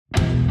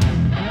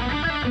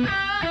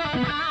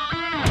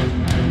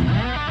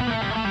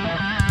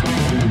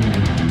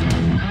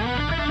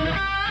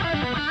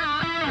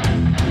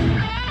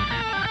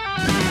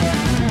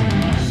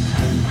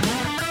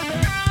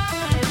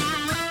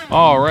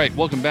All right,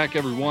 welcome back,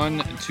 everyone,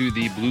 to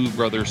the Blue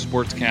Brothers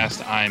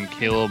Sportscast. I'm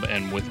Caleb,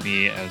 and with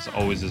me, as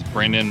always, is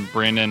Brandon.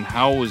 Brandon,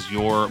 how was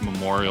your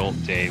Memorial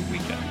Day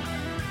weekend?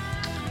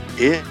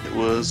 It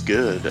was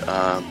good.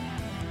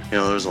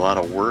 There's a lot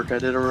of work I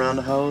did around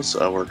the house.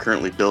 We're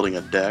currently building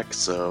a deck,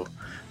 so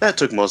that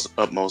took most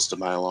of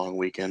my long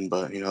weekend.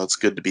 But it's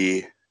good to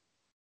be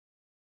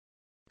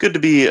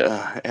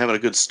having a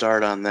good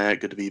start on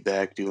that. Good to be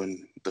back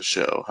doing the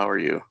show. How are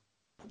you?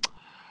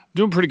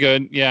 Doing pretty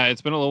good. Yeah,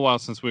 it's been a little while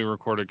since we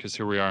recorded because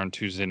here we are on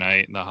Tuesday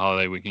night. The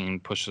holiday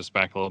weekend pushed us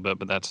back a little bit,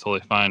 but that's totally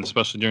fine,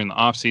 especially during the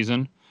off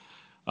season.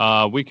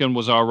 Weekend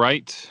was all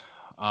right.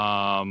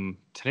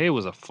 Today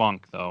was a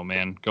funk though,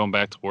 man. Going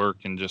back to work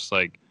and just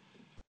like,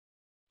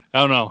 I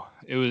don't know.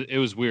 It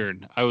was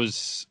weird. I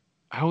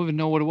don't even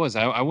know what it was.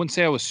 I wouldn't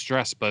say I was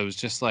stressed, but it was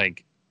just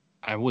like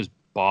I was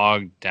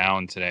bogged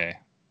down today.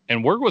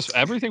 And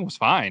everything was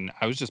fine.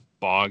 I was just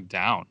bogged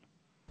down.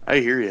 I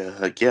hear you.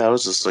 I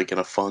was just like in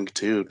a funk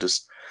too.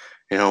 Just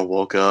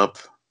woke up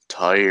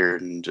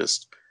tired and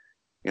just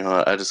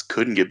I just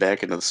couldn't get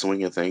back into the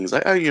swing of things.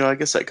 I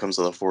guess that comes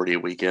with a 4-day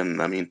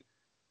weekend. I mean,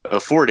 a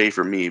 4-day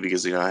for me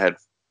because I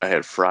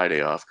had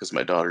Friday off because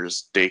my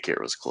daughter's daycare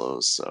was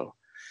closed. So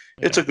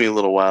it took me a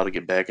little while to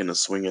get back in the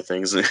swing of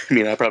things. I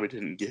mean, I probably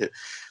didn't get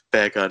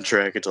back on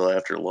track until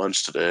after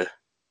lunch today.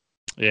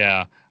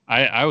 Yeah,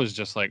 I was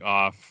just like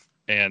off,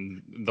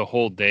 and the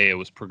whole day it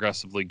was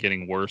progressively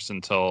getting worse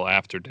until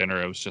after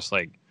dinner. It was just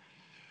like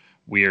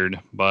weird,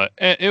 but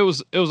it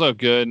was all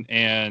good.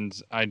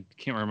 And I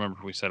can't remember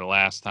if we said it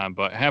last time,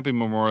 but happy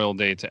Memorial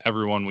Day to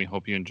everyone. We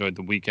hope you enjoyed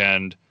the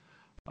weekend.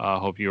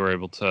 Hope you were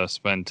able to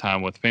spend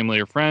time with family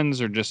or friends,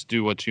 or just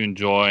do what you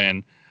enjoy.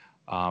 And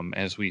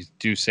as we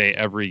do say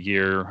every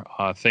year,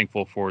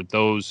 thankful for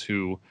those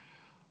who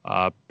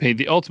paid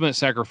the ultimate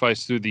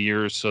sacrifice through the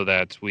years so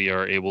that we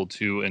are able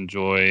to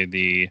enjoy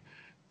the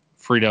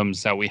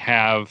freedoms that we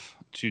have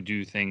to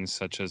do things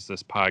such as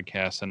this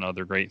podcast and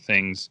other great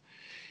things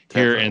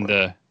here in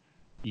the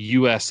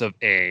US of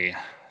A.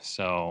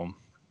 So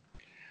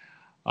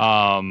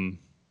I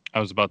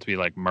was about to be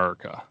like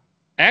America.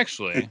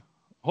 Actually,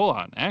 hold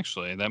on.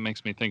 Actually, that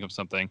makes me think of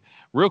something.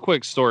 Real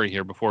quick story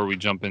here before we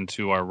jump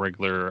into our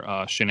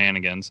regular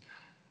shenanigans.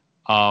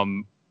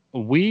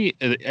 We,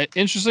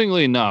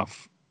 interestingly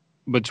enough,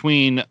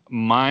 between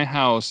my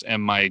house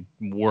and my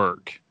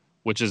work,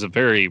 which is a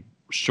very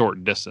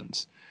short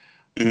distance,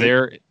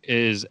 there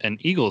is an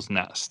eagle's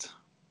nest.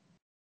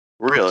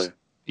 Really?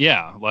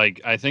 Yeah,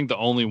 like I think the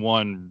only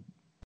one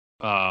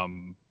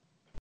in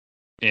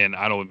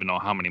I don't even know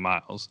how many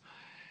miles.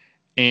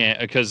 And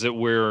because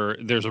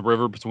there's a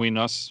river between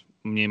us,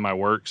 me and my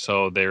work,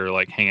 so they're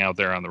like hang out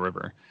there on the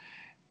river.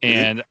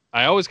 And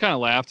I always kind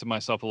of laugh to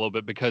myself a little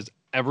bit because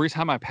every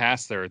time I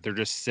pass there, they're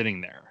just sitting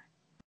there.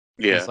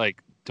 Yeah. It's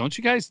like, don't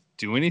you guys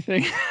do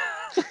anything?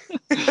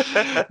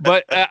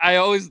 But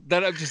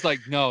I'm just like,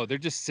 no, they're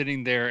just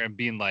sitting there and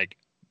being like,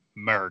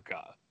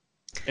 America,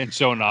 and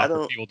showing off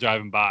for people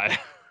driving by.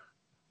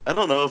 I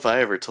don't know if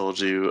I ever told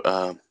you.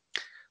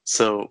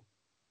 So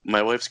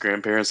my wife's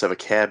grandparents have a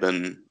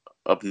cabin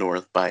up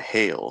north by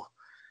Hale.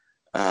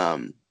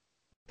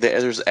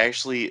 There's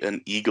actually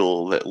an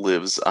eagle that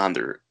lives on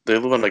they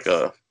live on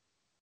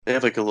they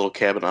have like a little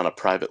cabin on a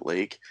private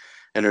lake,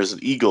 and there's an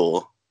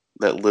eagle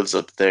that lives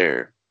up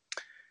there.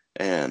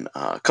 And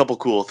a couple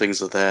cool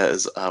things with that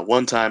is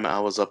one time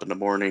I was up in the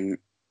morning,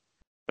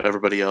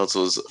 everybody else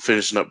was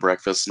finishing up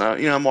breakfast. Now,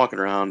 I'm walking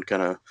around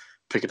kind of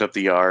picking up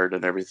the yard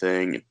and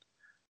everything,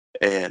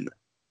 and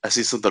I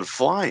see something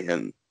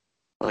flying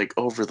like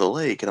over the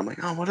lake, and I'm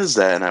like, oh, what is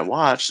that? And I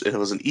watched, and it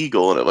was an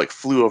eagle, and it like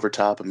flew over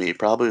top of me,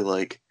 probably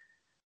like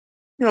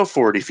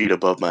 40 feet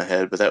above my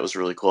head. But that was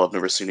really cool. I've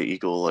never seen an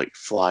eagle like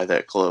fly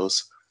that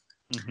close.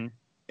 Mm-hmm.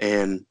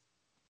 And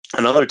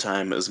another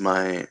time is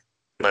my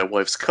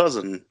wife's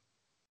cousin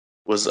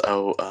was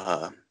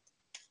I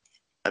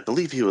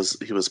believe he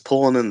was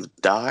pulling in the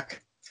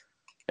dock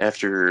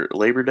after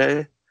Labor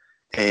Day,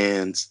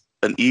 and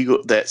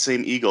that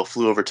same eagle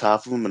flew over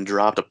top of him and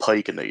dropped a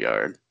pike in the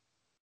yard.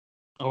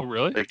 Oh,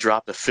 really? Like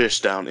dropped a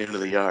fish down into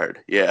the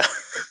yard. Yeah.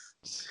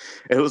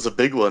 It was a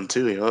big one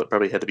too, it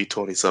probably had to be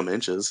 20 some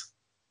inches.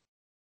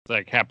 It's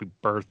like, happy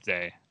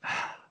birthday.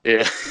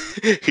 Yeah.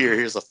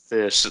 Here's a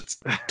fish. It's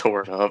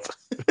torn up.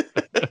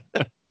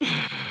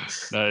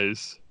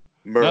 Nice.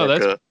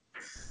 America.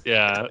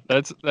 No,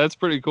 that's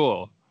pretty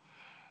cool.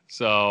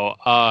 So,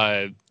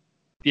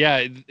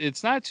 yeah,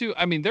 it's not too.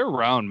 I mean, they're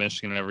around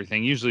Michigan and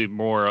everything. Usually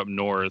more up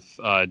north,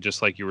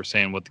 just like you were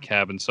saying with the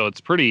cabin. So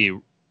it's pretty.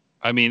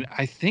 I mean,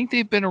 I think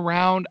they've been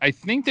around. I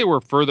think they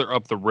were further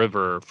up the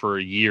river for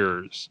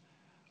years,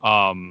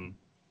 and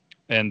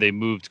they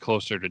moved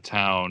closer to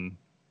town.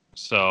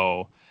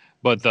 So,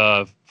 but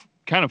the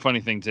kind of funny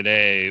thing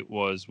today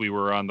was we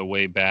were on the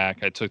way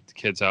back. I took the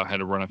kids out, had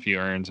to run a few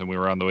errands, and we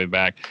were on the way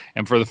back.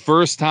 And for the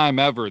first time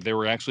ever, they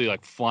were actually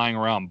like flying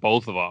around,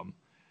 both of them.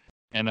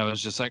 And I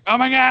was just like, oh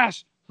my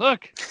gosh,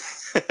 look.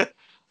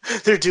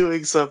 They're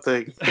doing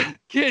something.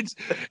 Kids,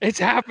 it's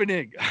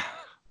happening.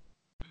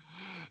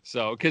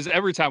 So, because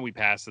every time we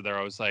passed it there,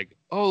 I was like,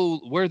 "Oh,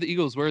 where are the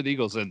Eagles? Where are the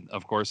Eagles?" And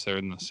of course, they're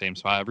in the same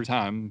spot every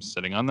time,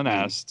 sitting on the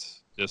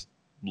nest, just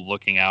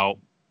looking out,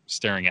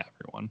 staring at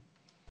everyone.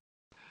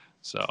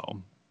 So,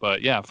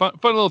 but yeah, fun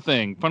little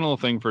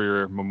thing for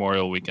your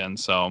Memorial weekend.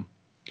 So,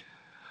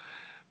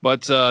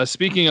 but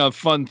speaking of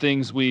fun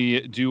things,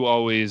 we do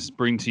always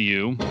bring to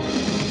you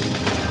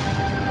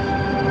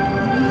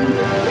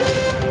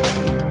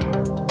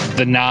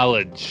the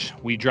knowledge.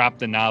 We drop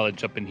the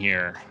knowledge up in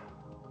here.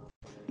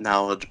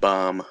 Knowledge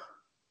bomb.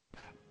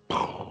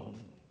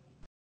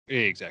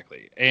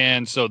 Exactly.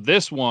 And so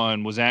this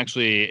one was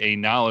actually a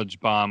knowledge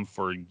bomb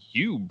for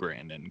you,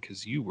 Brandon,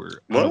 because you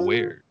were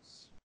unaware.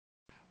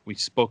 We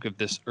spoke of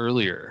this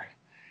earlier.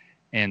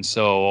 And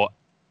so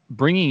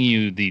bringing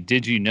you the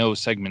Did You Know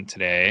segment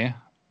today,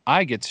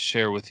 I get to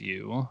share with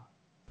you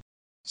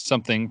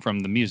something from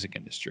the music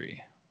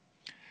industry.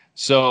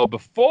 So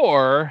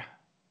before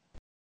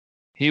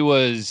he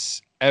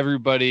was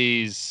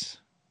everybody's,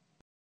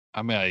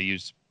 I'm going to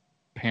use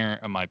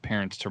my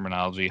parents'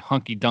 terminology,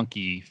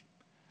 hunky-dunky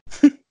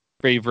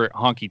favorite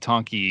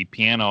honky-tonky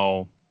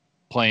piano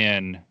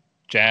playing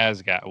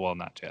jazz guy. Well,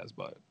 not jazz,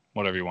 but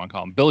whatever you want to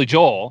call him. Billy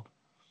Joel.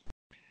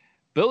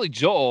 Billy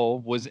Joel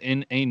was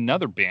in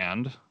another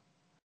band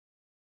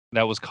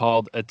that was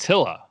called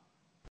Attila,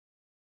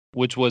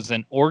 which was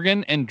an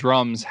organ and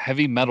drums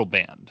heavy metal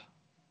band.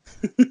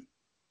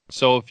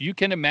 So if you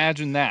can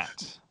imagine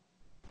that,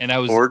 and I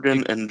was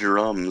organ and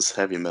drums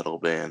heavy metal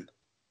band.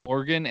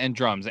 Organ and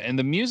drums, and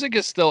the music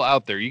is still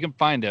out there. You can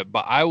find it,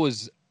 but I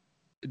was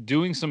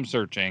doing some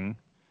searching,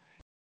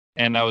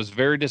 and I was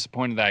very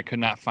disappointed that I could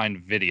not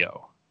find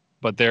video.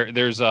 But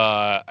there's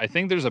I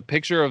think there's a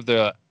picture of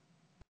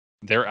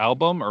their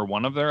album or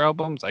one of their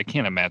albums. I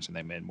can't imagine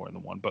they made more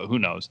than one, but who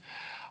knows?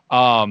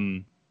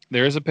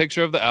 There is a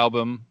picture of the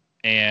album,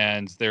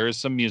 and there is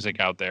some music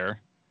out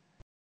there.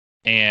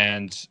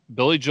 And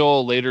Billy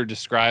Joel later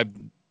described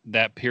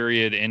that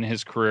period in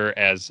his career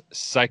as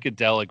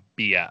psychedelic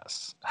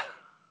BS.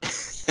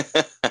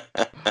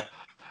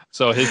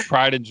 So his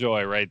pride and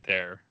joy right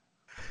there.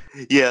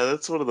 Yeah,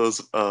 that's one of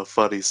those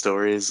funny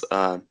stories.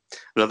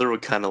 Another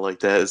one kind of like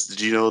that is, did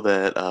you know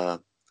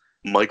that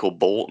Michael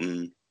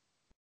Bolton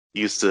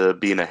used to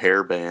be in a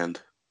hair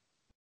band?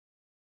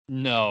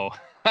 No.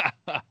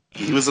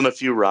 He was in a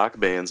few rock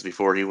bands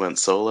before he went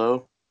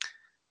solo.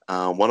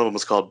 One of them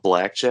was called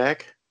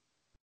Blackjack.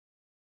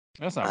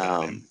 That's not a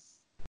bad name.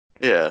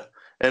 Yeah,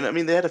 and I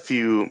mean they had a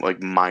few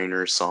like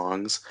minor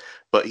songs,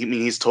 but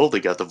he's totally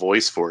got the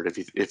voice for it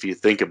if you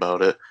think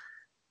about it.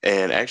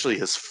 And actually,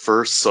 his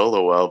first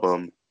solo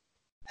album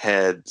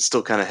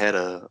still kind of had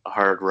a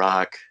hard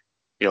rock,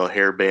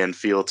 hair band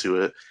feel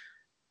to it.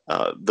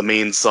 The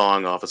main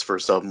song off his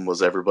first album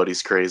was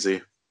 "Everybody's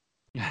Crazy."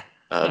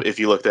 If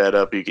you look that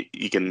up,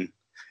 you can.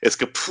 It's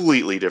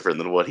completely different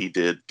than what he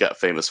got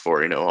famous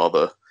for. All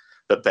the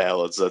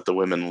ballads that the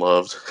women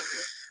loved.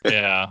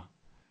 Yeah.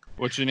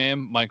 What's your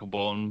name? Michael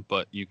Bolton,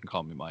 but you can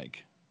call me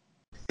Mike.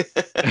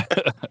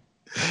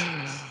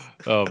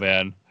 Oh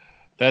man,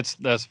 that's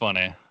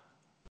funny.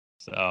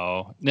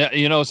 So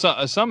yeah,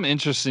 something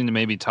interesting to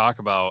maybe talk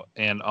about,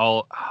 and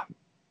I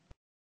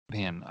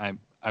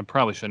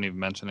probably shouldn't even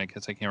mention it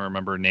because I can't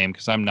remember her name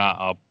because I'm not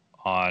up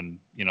on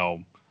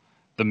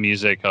the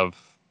music of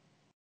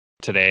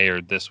today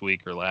or this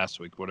week or last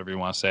week, whatever you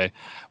want to say.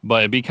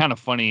 But it'd be kind of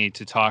funny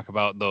to talk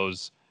about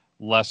those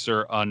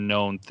lesser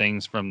unknown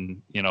things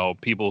from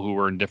people who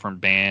were in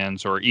different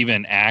bands or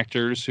even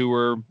actors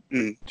who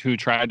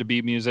tried to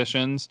be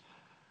musicians.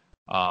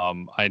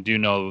 I do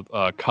know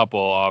a couple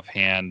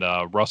offhand.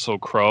 Russell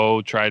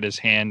Crowe tried his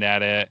hand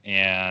at it,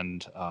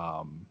 and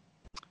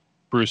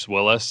Bruce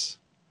Willis.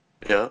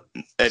 Yeah,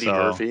 Eddie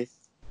Murphy.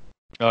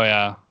 Oh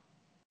yeah,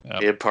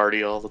 He'd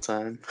party all the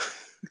time.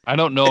 I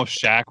don't know if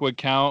Shaq would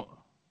count.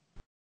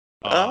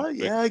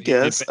 Yeah, I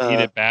guess he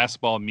did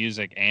basketball,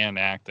 music, and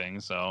acting.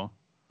 So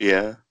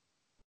yeah,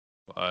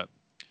 but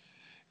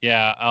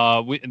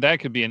yeah, that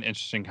could be an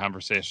interesting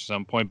conversation at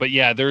some point. But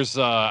yeah, there's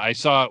I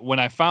saw when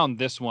I found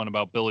this one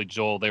about Billy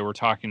Joel, they were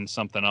talking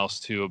something else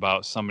too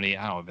about somebody.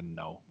 I don't even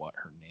know what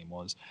her name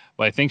was,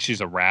 but I think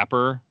she's a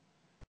rapper,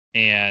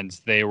 and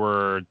they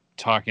were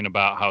talking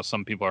about how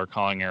some people are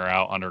calling her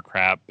out on her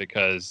crap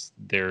because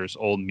there's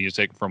old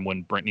music from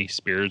when Britney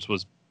Spears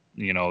was,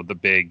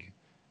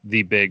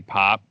 the big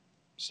pop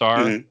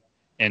star,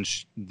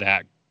 and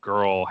that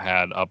girl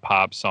had a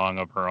pop song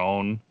of her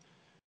own,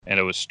 and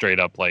it was straight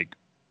up like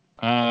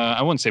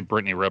I wouldn't say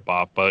Britney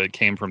ripoff, but it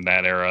came from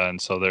that era, and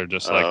so they're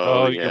just like,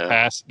 "Oh,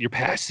 yeah. your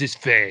past is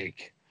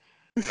fake."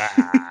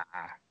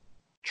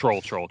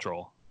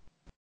 Troll.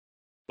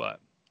 But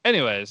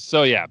anyways,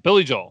 so yeah,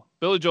 Billy Joel.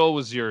 Billy Joel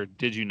was your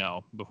Did You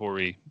Know before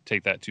we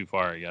take that too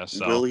far, I guess.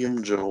 So.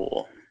 William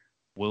Joel.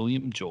 Willie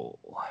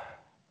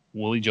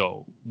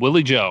Joe.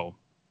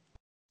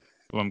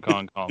 Who I'm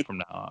calling from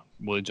now on.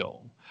 Willie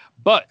Joel.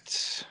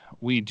 But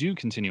we do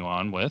continue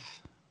on with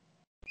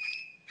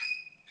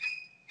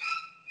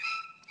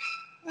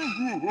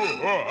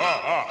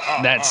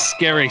that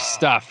scary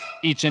stuff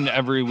each and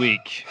every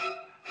week.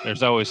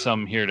 There's always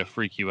some here to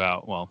freak you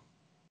out. Well,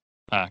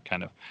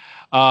 kind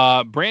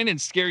of. Brandon,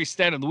 scary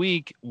stat of the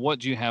week. What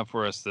do you have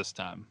for us this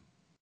time?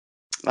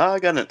 I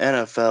got an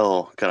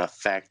NFL kind of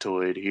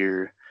factoid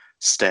here,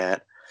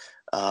 stat.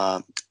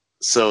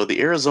 So the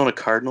Arizona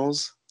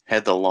Cardinals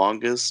had the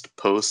longest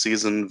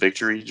postseason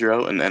victory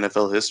drought in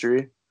NFL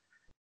history.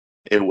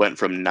 It went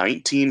from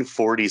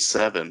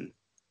 1947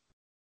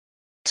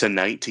 to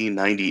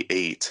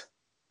 1998.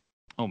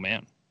 Oh,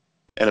 man.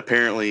 And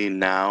apparently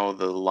now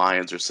the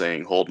Lions are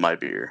saying, hold my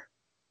beer.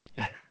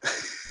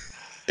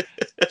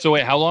 So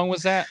wait, how long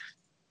was that?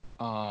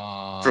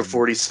 From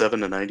 47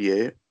 to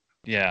 98.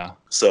 Yeah.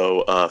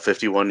 So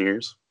 51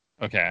 years.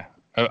 Okay.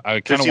 I kind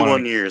of 51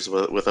 want years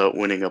without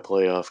winning a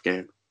playoff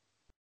game.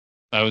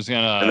 I was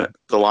gonna. And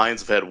the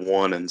Lions have had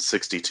one in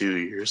 62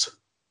 years.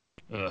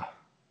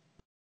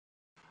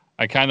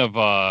 I kind of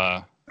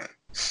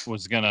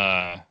was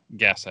gonna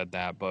guess at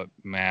that, but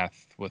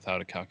math without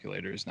a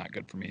calculator is not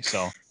good for me.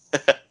 So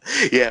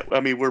yeah,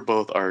 I mean we're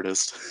both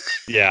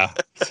artists. yeah,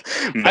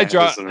 Math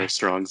isn't our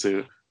strong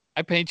suit.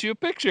 I paint you a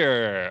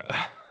picture.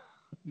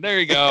 There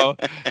you go.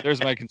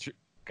 There's my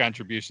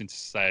contribution to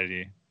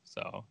society.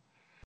 So,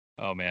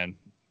 oh man,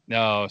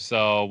 no.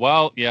 So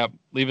well, yep.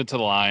 Leave it to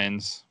the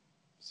Lions.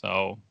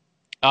 So,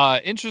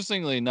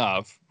 interestingly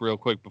enough, real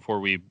quick before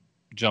we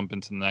jump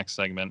into the next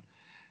segment,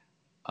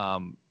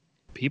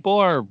 people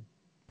are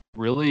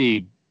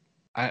really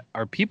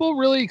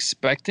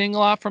expecting a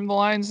lot from the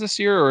Lions this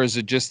year, or is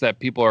it just that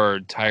people are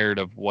tired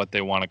of what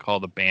they want to call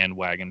the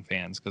bandwagon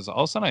fans? Because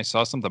all of a sudden I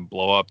saw something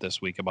blow up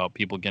this week about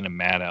people getting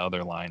mad at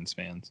other Lions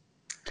fans.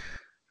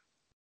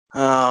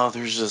 Oh,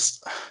 there's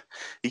just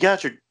you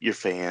got your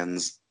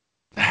fans.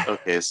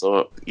 Okay,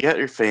 so you got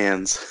your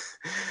fans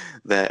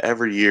that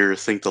every year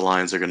think the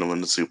Lions are going to win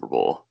the Super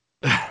Bowl.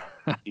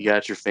 You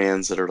got your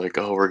fans that are like,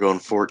 "Oh, we're going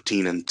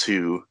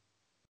 14-2."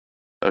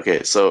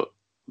 Okay, so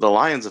the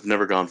Lions have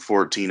never gone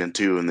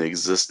 14-2 in the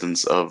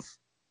existence of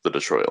the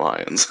Detroit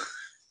Lions.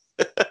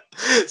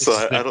 So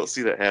I don't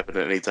see that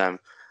happening anytime.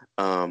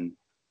 And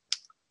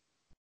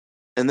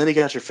then you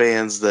got your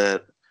fans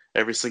that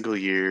every single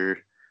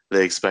year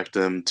they expect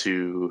them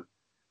to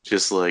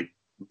just like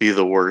be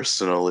the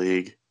worst in a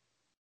league.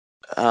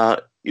 I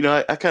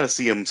kind of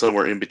see them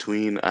somewhere in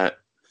between. I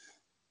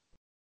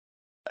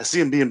see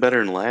them being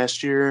better than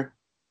last year.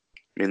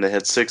 I mean, they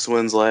had 6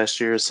 wins last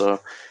year, so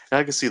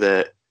I can see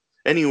that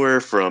anywhere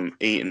from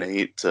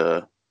 8-8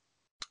 to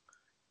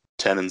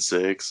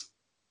 10-6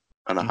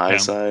 on the high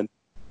side.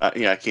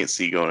 I can't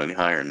see going any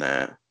higher than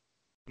that.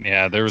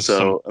 Yeah, there was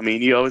so. I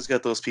mean, you always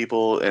got those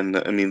people, and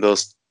I mean,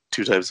 those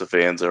two types of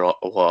fans will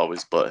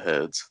always butt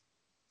heads.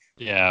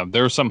 Yeah,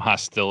 there was some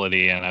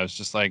hostility, and I was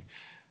just like,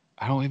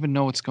 I don't even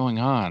know what's going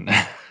on.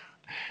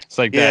 It's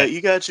like that. Yeah,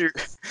 you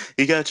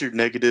got your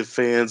negative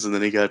fans, and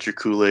then you got your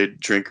Kool-Aid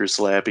drinker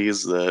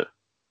slappies that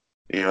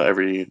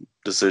every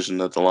decision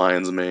that the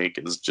Lions make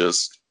is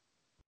just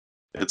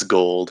it's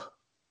gold.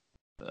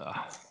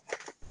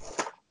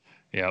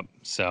 Yep.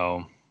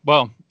 So,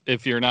 well,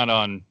 if you're not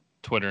on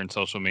Twitter and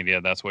social media,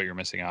 that's what you're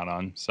missing out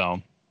on.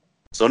 So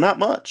not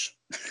much.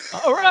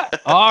 All right.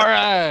 All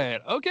right.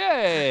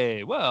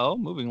 Okay. Well,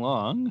 moving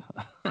along.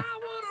 I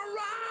wanna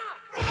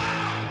rock.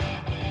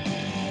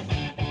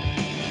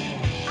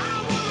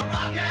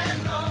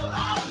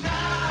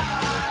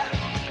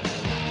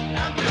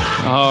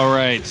 All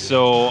right,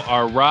 so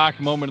our rock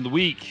moment of the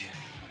week.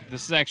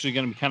 This is actually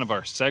going to be kind of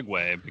our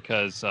segue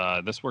because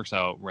this works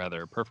out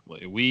rather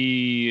perfectly.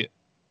 We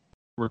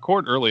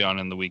record early on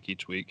in the week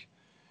each week,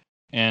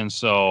 and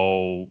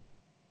so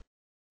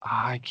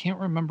I can't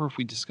remember if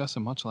we discussed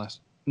it much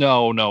last.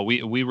 No,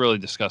 we really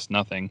discussed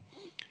nothing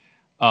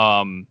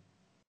in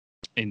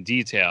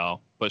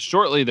detail. But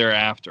shortly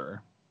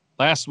thereafter,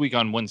 last week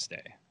on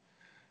Wednesday,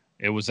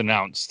 it was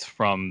announced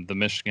from the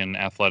Michigan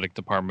Athletic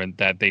Department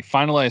that they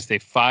finalized a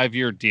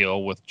 5-year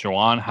deal with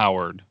Juwan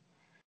Howard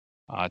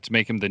to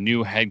make him the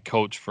new head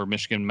coach for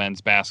Michigan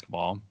men's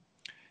basketball.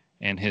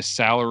 And his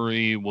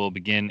salary will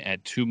begin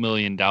at $2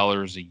 million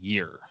a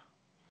year.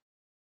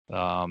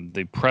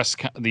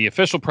 The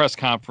official press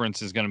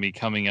conference is going to be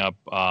coming up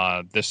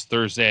this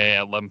Thursday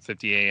at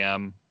 11:50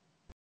 a.m.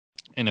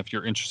 And if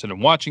you're interested in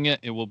watching it,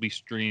 it will be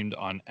streamed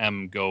on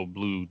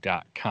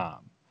mgoblue.com.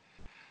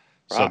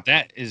 So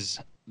that is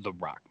the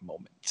rock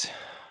moment.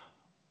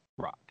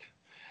 Rock.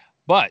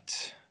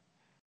 But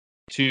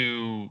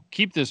to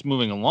keep this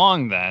moving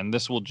along, then,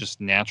 this will just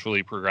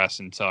naturally progress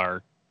into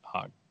our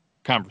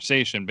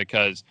conversation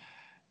because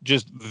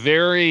just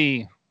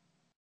very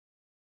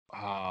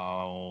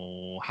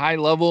high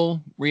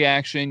level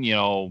reaction,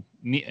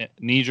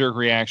 knee-jerk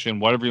reaction,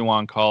 whatever you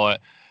want to call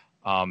it.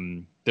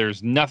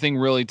 There's nothing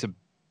really to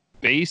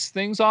base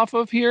things off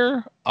of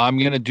here. I'm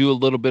going to do a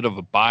little bit of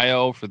a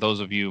bio for those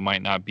of you who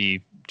might not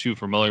be too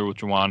familiar with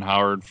Juwan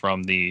Howard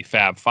from the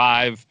Fab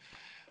Five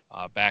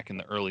back in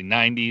the early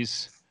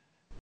 90s.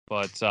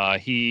 But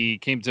he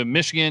came to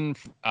Michigan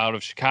out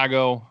of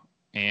Chicago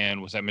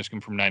and was at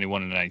Michigan from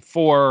 91 to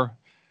 94.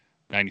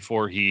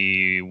 94,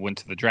 he went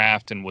to the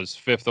draft and was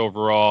 5th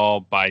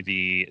overall by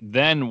the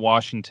then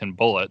Washington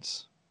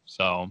Bullets.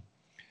 So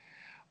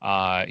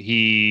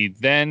he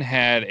then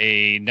had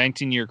a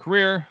 19-year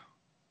career,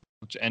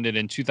 which ended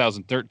in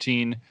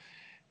 2013,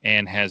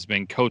 and has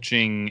been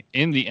coaching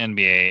in the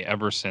NBA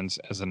ever since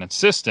as an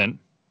assistant.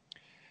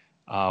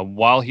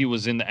 While he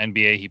was in the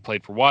NBA, he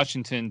played for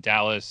Washington,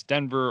 Dallas,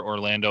 Denver,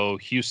 Orlando,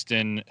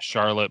 Houston,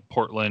 Charlotte,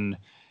 Portland,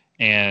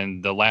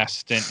 and the last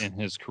stint in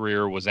his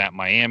career was at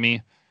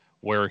Miami,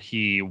 where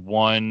he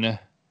won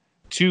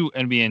 2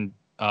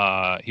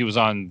 NBA. He was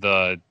on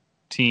the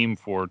team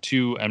for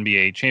 2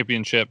 NBA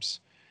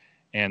championships.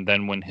 And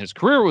then when his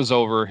career was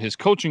over, his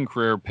coaching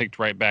career picked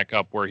right back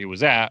up where he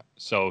was at.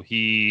 So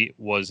he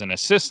was an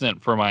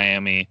assistant for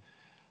Miami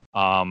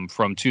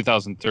from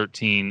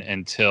 2013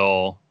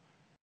 until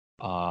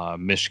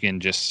Michigan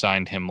just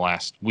signed him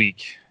last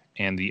week.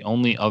 And the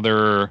only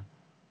other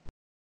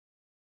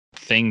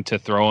thing to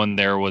throw in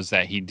there was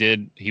that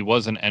he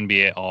was an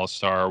NBA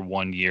All-Star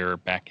 1 year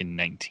back in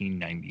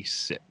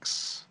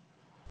 1996.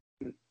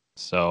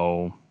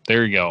 So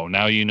there you go.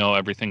 Now you know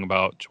everything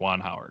about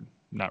Juwan Howard.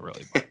 Not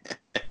really. But.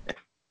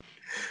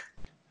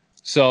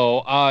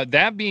 So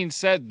that being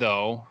said,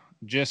 though,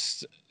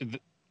 just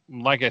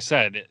like I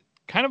said,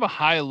 kind of a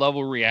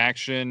high-level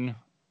reaction.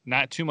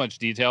 Not too much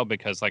detail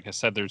because, like I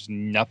said, there's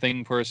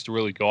nothing for us to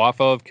really go off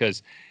of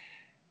because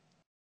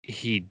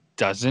he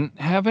doesn't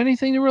have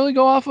anything to really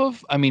go off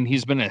of. I mean,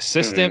 he's been an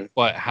assistant,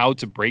 but how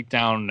to break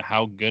down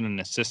how good an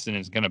assistant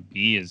is going to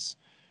be is,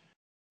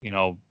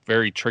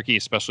 very tricky,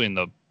 especially in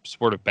the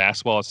sport of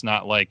basketball. It's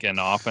not like an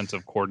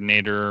offensive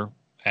coordinator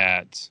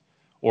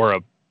or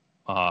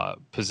a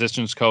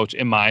positions coach.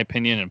 In my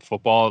opinion, in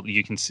football,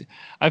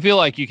 I feel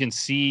like you can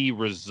see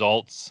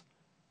results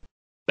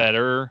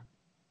better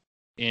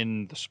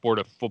in the sport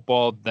of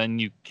football than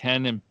you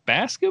can in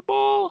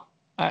basketball.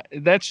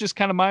 That's just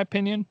kind of my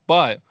opinion,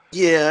 but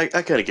yeah,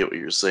 I kind of get what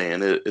you're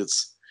saying.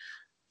 It's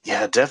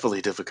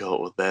definitely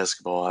difficult with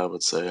basketball, I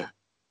would say.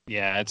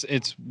 Yeah,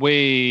 it's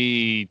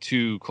way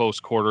too close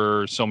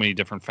quarter. So many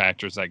different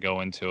factors that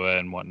go into it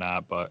and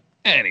whatnot. But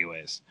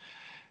anyways,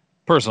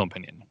 personal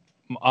opinion.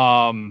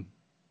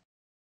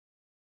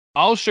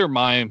 I'll share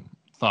my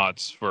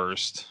thoughts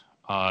first,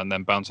 and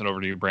then bounce it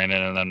over to you,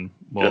 Brandon, and then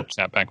we'll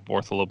chat back and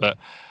forth a little bit.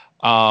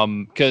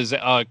 Because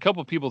a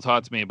couple people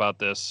talked to me about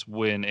this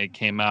when it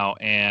came out,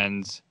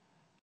 and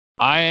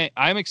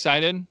I'm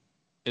excited.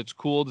 It's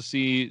cool to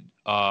see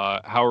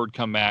Howard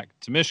come back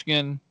to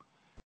Michigan.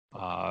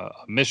 A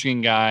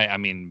Michigan guy. I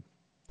mean,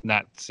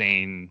 not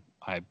saying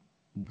I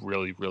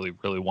really, really,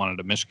 really wanted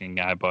a Michigan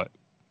guy, but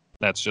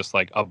that's just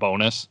like a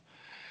bonus.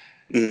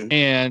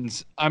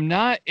 And I'm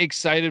not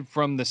excited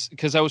from this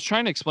because I was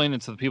trying to explain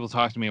it to the people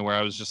talking to me where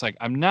I was just like,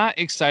 I'm not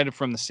excited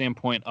from the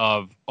standpoint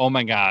of, oh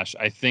my gosh,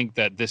 I think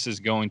that this is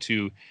going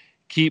to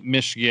keep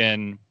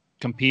Michigan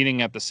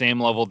competing at the same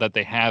level that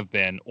they have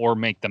been or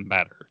make them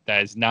better.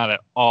 That is not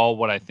at all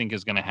what I think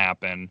is going to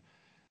happen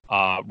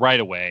right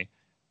away.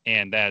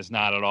 And that is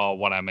not at all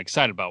what I'm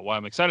excited about. What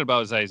I'm excited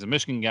about is that he's a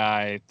Michigan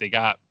guy. They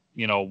got,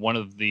 one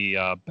of the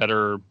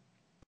better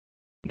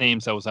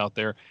names that was out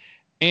there.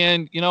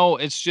 And,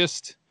 it's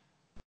just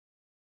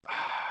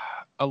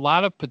a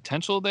lot of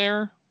potential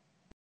there.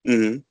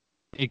 Mm-hmm.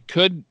 It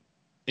could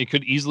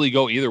easily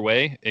go either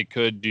way. It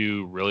could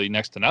do really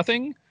next to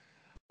nothing,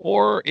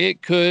 or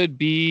it could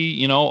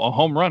be, a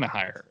home run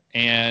hire.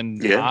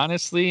 And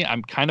honestly,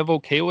 I'm kind of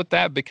okay with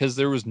that because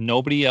there was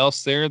nobody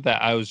else there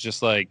that I was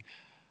just like,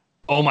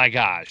 oh my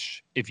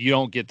gosh, if you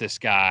don't get this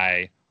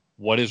guy,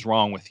 what is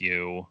wrong with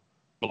you?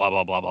 Blah,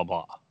 blah, blah, blah,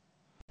 blah.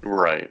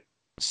 Right.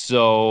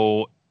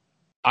 So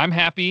I'm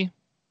happy.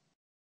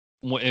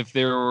 If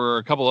there were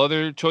a couple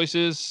other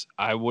choices,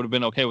 I would have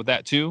been okay with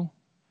that too.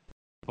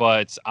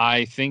 But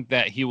I think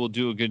that he will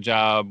do a good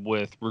job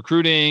with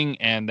recruiting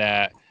and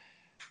that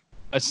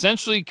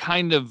essentially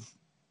kind of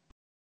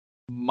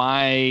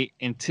my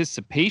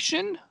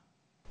anticipation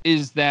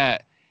is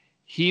that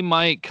he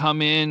might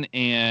come in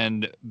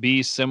and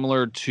be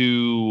similar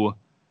to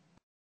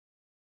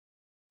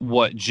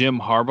what Jim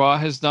Harbaugh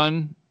has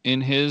done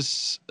in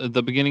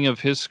the beginning of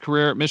his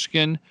career at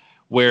Michigan,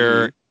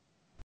 where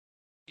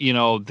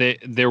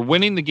they're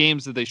winning the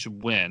games that they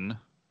should win,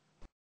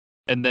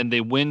 and then they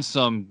win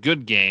some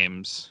good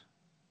games,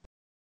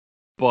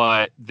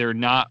 but they're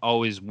not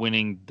always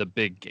winning the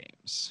big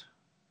games.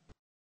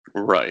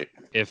 Right.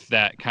 If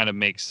that kind of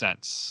makes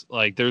sense.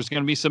 Like there's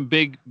going to be some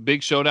big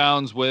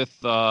showdowns with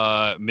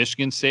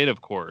Michigan State,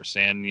 of course,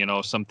 and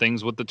some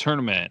things with the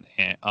tournament,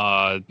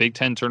 Big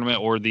Ten tournament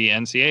or the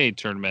NCAA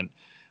tournament,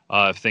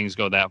 if things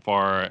go that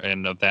far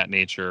and of that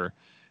nature.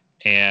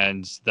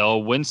 And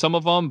they'll win some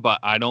of them, but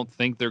I don't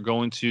think they're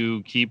going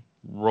to keep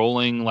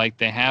rolling like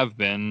they have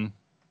been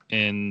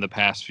in the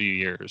past few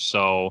years.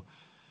 So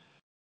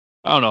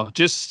I don't know,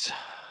 just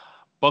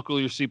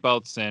buckle your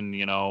seatbelts and,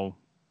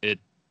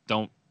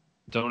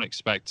 don't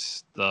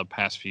expect the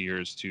past few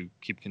years to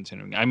keep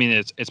continuing. I mean,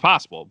 it's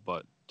possible,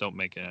 but don't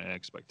make an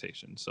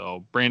expectation.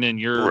 So Brandon,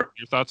 your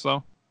thoughts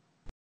though?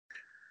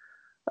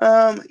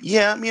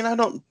 Yeah, I mean, I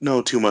don't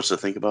know too much to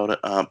think about it,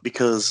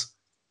 because,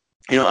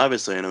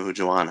 obviously I know who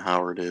Juwan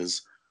Howard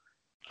is.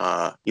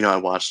 I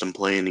watched him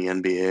play in the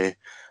NBA.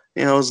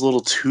 I was a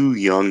little too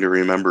young to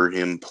remember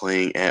him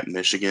playing at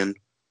Michigan.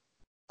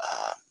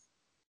 Uh,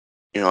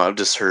 I've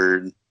just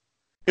heard,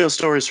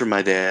 stories from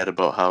my dad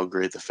about how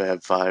great the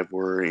Fab Five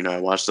were. I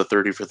watched the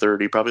 30 for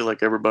 30, probably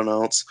like everyone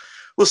else.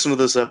 Listen to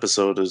this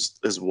episode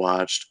is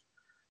watched.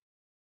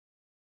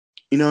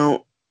 You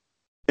know,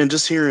 and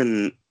just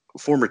hearing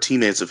former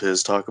teammates of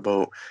his talk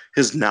about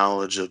his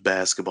knowledge of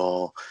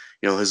basketball,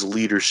 his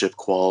leadership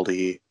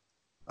quality,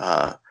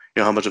 uh,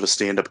 how much of a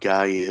stand-up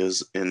guy he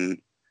is, and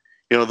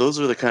those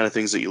are the kind of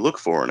things that you look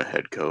for in a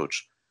head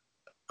coach.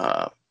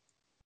 Uh,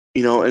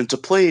 and to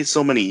play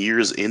so many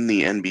years in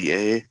the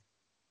NBA,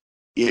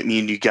 I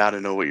mean, you got to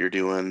know what you're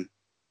doing.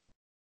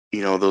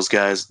 Those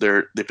guys,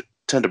 they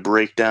tend to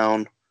break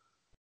down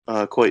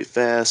quite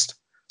fast.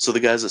 So the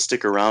guys that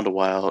stick around a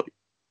while,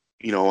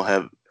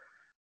 have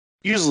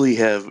usually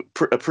have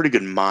a pretty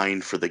good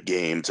mind for the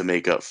game to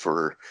make up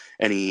for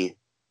any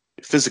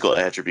physical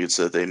attributes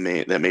that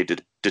may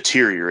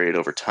deteriorate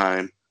over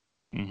time.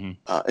 Mm-hmm.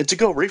 And to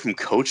go away from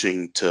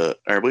playing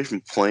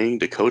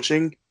to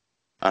coaching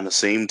on the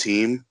same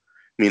team,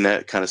 I mean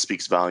that kind of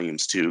speaks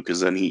volumes too. Because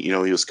then he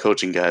was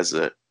coaching guys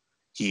that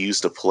he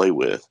used to play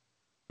with,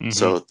 Mm-hmm.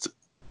 so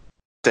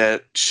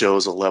that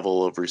shows a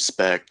level of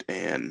respect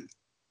and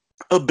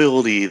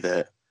ability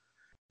that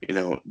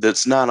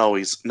that's not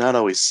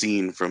always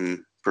seen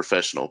from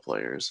professional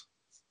players.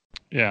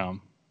 Yeah.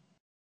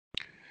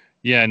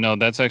 Yeah, no,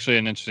 that's actually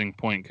an interesting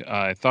point.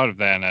 I thought of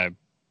that and I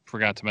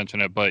forgot to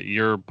mention it, but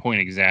your point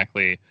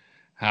exactly,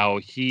 how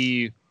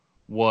he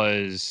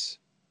was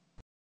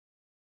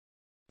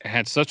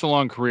had such a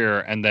long career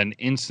and then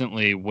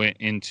instantly went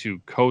into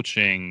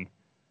coaching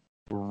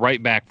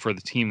right back for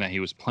the team that he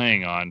was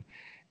playing on.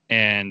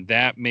 And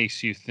that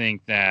makes you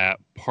think that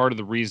part of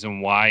the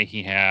reason why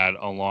he had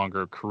a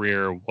longer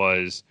career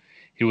was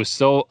he was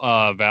so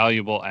a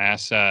valuable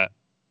asset,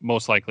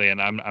 most likely.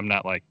 And I'm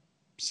not like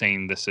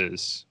saying this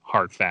is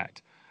hard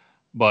fact,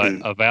 but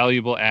Mm, a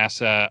valuable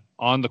asset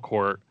on the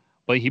court.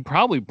 But he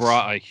probably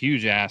brought a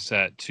huge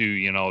asset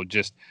to,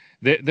 just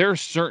there are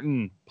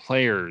certain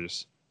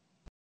players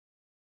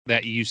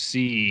that you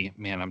see.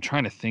 Man, I'm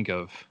trying to think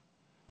of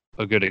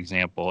a good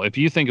example. If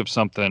you think of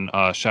something,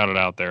 shout it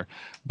out there.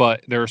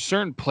 But there are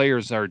certain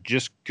players that are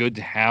just good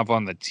to have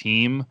on the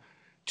team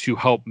to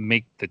help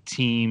make the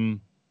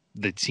team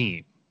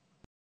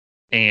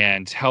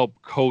and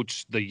help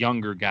coach the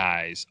younger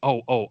guys.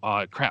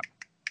 Crap.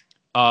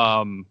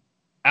 Um,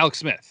 Alex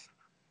Smith.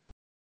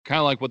 Kind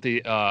of like what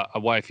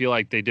I feel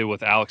like they did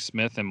with Alex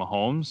Smith and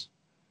Mahomes.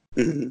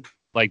 mhm.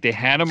 Like they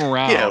had him Yeah,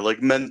 around.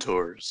 like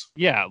mentors.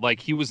 Yeah, like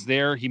he was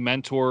there, he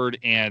mentored,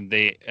 and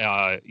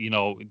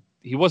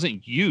he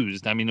wasn't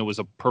used. I mean, it was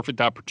a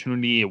perfect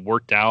opportunity. It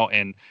worked out,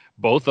 and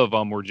both of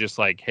them were just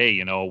like,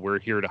 hey, we're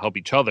here to help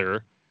each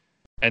other.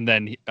 And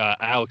then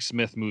Alex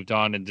Smith moved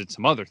on and did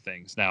some other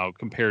things. Now,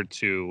 compared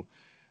to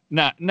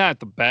not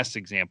the best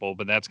example,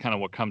 but that's kind of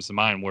what comes to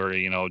mind. Where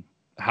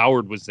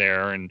Howard was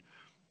there and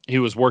he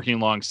was working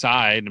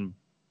alongside and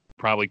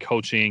probably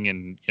coaching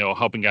and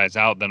helping guys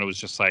out. Then it was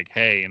just like,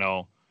 hey,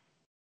 how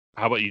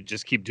about you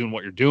just keep doing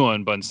what you're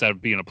doing, but instead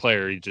of being a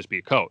player, you just be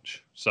a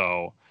coach.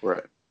 So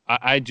Right.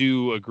 I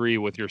do agree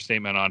with your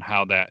statement on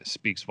how that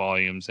speaks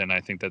volumes, and I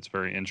think that's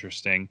very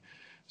interesting.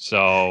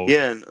 So,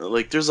 Yeah, and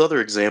like there's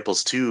other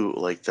examples too,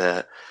 like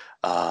that.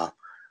 Uh,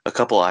 a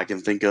couple I can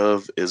think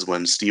of is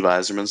when Steve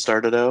Eiserman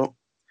started out.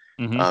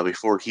 hmm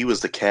Before he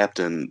was the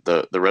captain,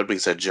 the Red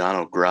Wings had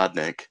John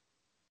Ogrodnik,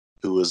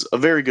 who was a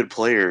very good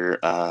player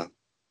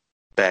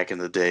back in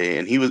the day,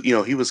 and he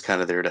was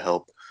kind of there to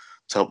help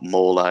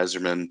mold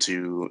Eiserman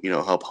to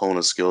help hone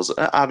his skills.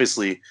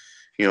 Obviously,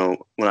 when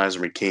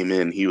Eiserman came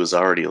in, he was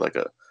already like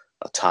a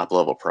top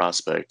level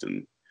prospect,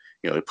 and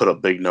he put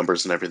up big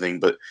numbers and everything.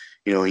 But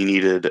he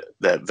needed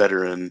that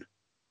veteran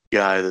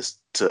guy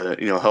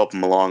to help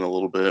him along a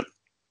little bit,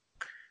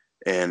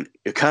 and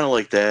kind of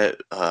like that.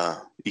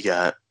 You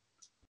got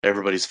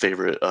everybody's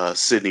favorite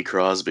Sidney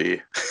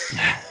Crosby.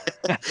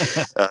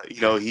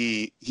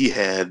 He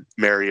had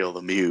Mario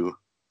Lemieux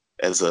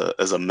as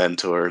a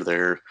mentor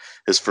there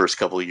his first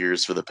couple of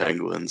years for the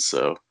Penguins.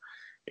 So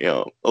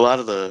a lot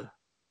of the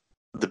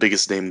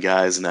biggest name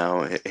guys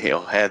now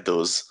had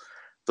those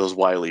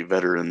wily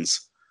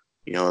veterans.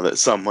 That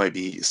some might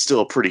be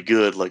still pretty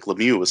good. Like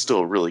Lemieux was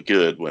still really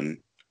good when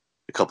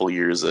a couple of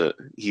years that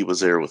he was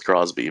there with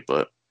Crosby,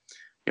 but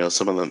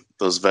some of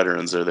those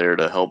veterans are there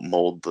to help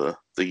mold the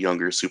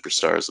younger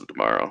superstars of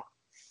tomorrow.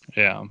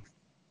 yeah,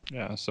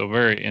 yeah. So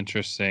very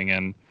interesting.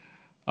 And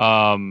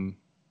um,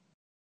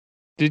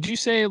 did you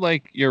say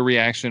like your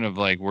reaction of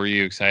like, were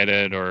you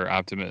excited or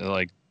optimistic?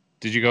 Like,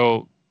 did you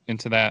go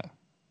into that?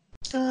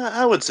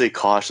 I would say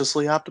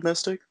cautiously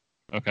optimistic.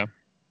 Okay.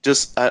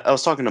 Just I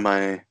was talking to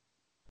my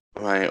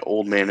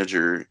old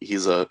manager.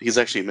 He's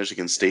actually a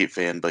Michigan State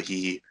fan, but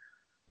he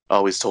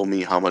always told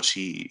me how much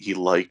he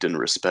liked and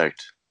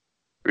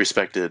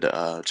respected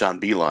John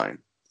Beeline,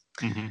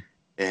 hmm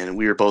and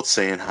we were both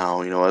saying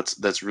how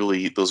that's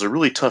really those are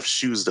really tough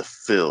shoes to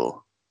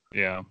fill,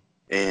 Yeah.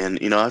 and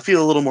I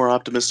feel a little more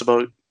optimistic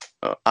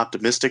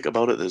optimistic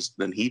about it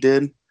than he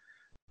did.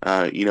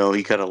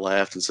 He kind of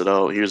laughed and said,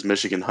 "Oh, here's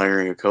Michigan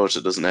hiring a coach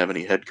that doesn't have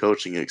any head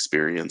coaching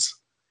experience."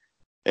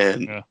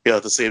 And Yeah.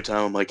 at the same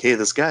time, I'm like, "Hey,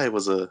 this guy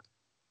was an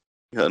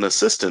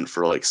assistant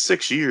for like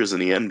 6 years in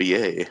the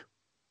NBA,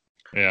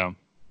 Yeah.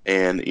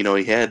 and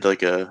he had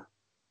like a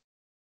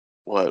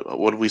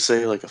what did we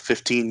say, like a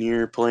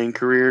 15-year playing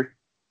career,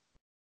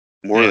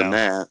 more than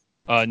Yeah.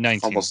 that,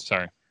 19. almost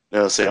Sorry.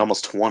 say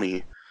almost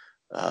 20."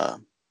 Uh,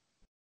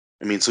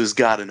 I mean, so he's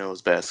got to know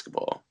his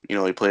basketball. He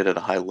played at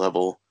a high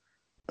level.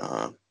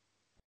 Uh,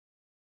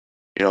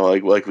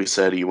 like we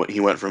said, he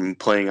went from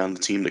playing on the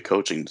team to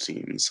coaching the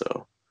team.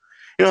 So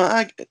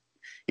I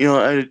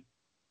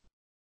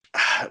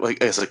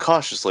like I said,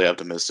 cautiously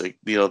optimistic.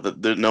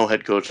 The no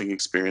head coaching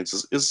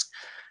experience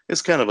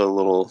is kind of a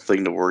little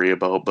thing to worry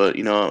about. But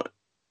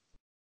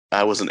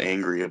I wasn't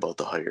angry about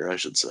the hire, I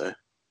should say.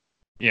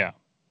 Yeah.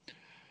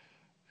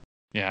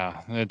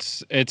 Yeah.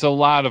 It's a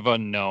lot of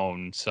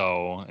unknown.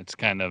 So it's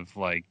kind of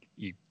like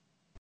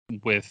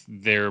with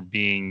there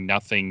being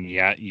nothing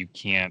yet, you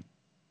can't.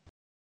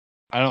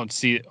 I don't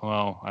see it.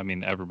 Well, I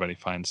mean, everybody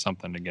finds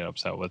something to get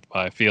upset with, but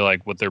I feel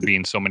like with there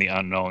being so many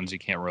unknowns, you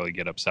can't really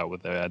get upset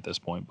with it at this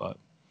point. But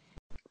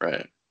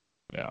Right.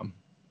 yeah.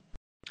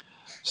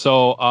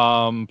 So,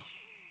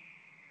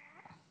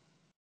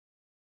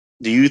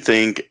 Do you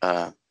think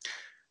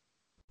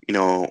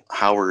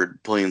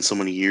Howard playing so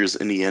many years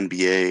in the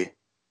NBA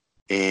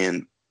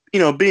and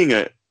being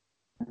a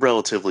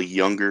relatively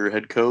younger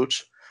head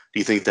coach, do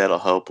you think that'll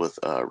help with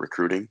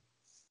recruiting?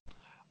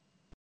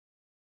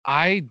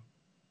 I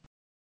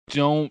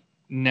don't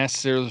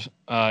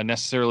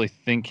necessarily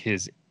think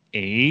his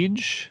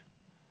age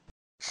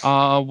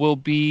will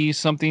be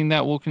something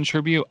that will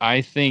contribute.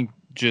 I think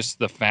just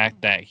the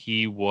fact that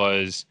he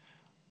was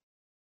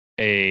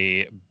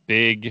a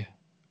big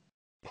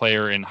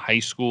player in high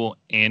school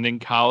and in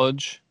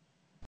college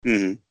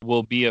Hmm.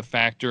 will be a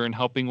factor in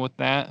helping with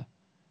that.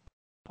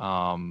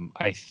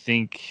 I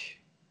think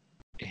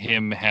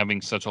him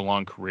having such a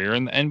long career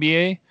in the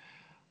NBA,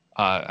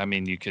 I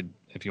mean, you could,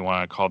 if you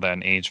want to call that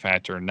an age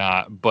factor or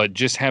not, but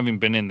just having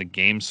been in the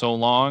game so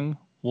long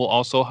will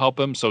also help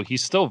him. So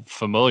he's still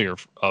familiar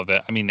of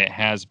it. I mean, it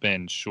has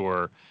been,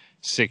 sure,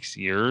 6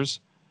 years,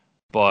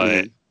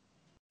 but Hmm.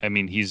 I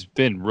mean, he's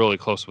been really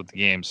close with the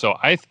game. So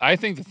I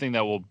think the thing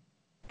that will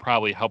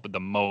probably help it the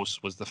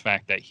most was the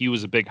fact that he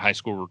was a big high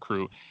school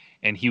recruit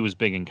and he was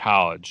big in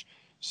college.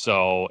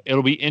 So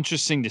it'll be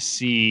interesting to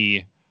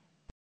see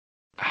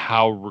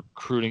how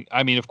recruiting.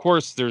 I mean, of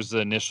course, there's the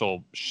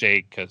initial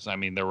shake because I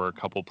mean, there were a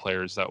couple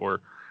players that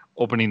were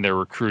opening their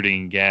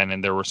recruiting again,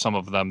 and there were some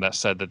of them that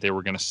said that they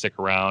were going to stick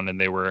around and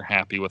they were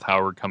happy with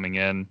Howard coming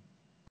in.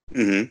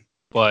 Hmm.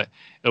 But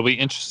it'll be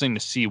interesting to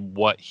see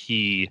what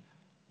he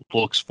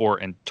looks for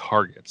and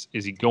targets.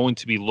 Is he going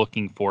to be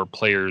looking for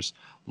players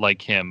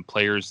like him,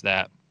 players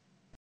that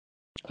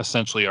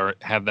essentially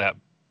have that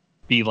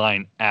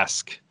beeline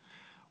esque,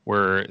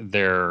 where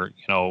they're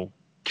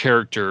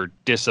character,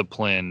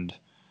 disciplined,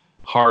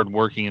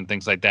 hardworking, and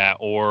things like that,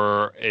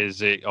 or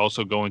is it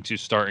also going to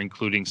start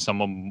including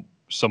some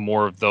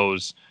more of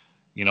those,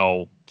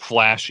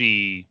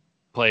 flashy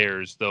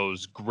players,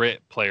 those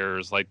grit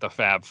players like the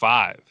Fab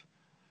Five?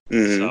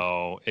 Hmm.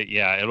 So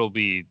it'll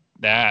be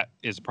that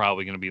is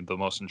probably going to be the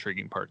most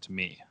intriguing part to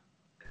me.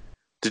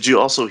 Did you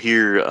also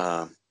hear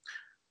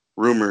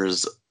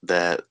rumors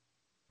that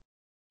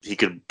he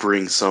could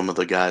bring some of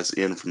the guys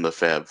in from the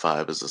Fab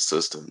Five as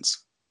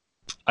assistants?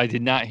 I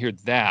did not hear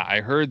that.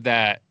 I heard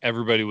that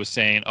everybody was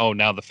saying, "Oh,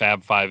 now the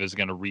Fab Five is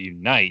going to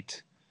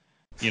reunite,"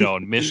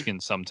 in Michigan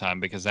sometime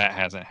because that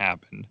hasn't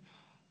happened.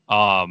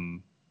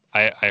 Um,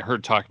 I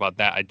heard talk about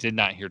that. I did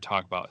not hear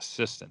talk about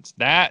assistants.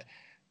 That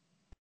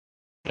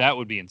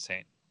would be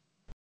insane.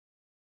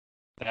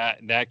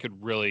 That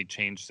could really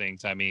change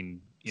things. I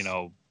mean,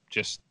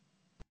 just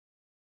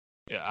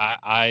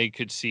I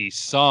could see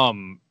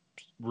some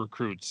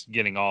recruits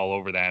getting all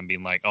over that and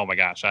being like, "Oh my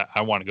gosh,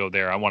 I want to go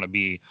there. I want to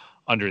be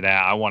under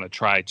that. I want to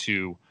try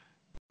to,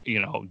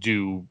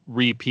 do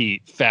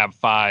repeat Fab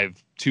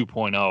Five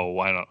 2.0,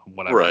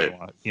 whatever they Right.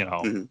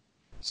 want, Hmm.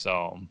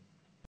 So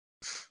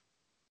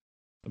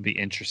it'd be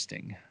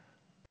interesting,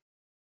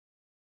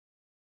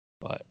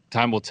 but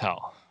time will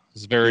tell.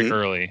 It's very Hmm.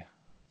 early,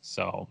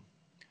 so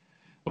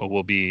but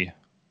we'll be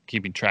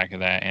keeping track of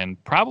that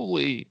and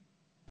probably.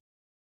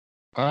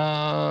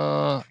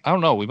 I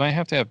don't know. We might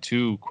have to have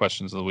two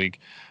questions of the week,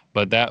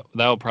 but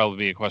that'll probably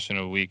be a question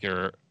of the week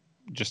or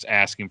just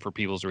asking for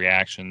people's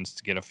reactions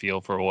to get a feel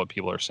for what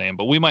people are saying.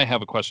 But we might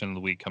have a question of the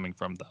week coming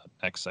from the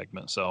next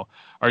segment. So,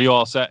 are you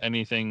all set?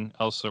 Anything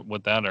else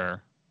with that,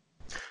 or?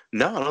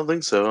 No, I don't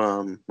think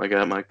so. I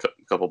got my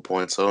couple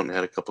points out and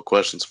had a couple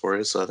questions for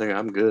you, so I think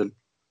I'm good.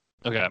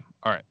 Okay.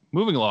 All right.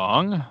 Moving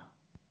along.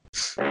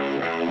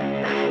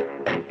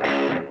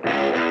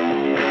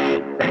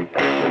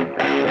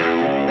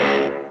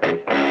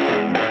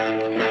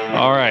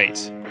 All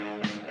right.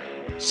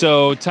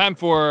 So, time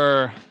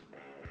for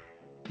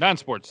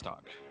non-sports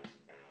talk.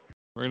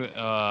 We're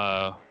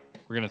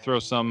gonna throw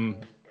some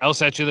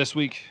else at you this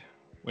week.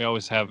 We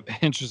always have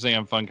interesting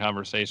and fun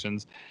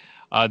conversations.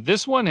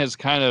 This one has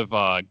kind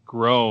of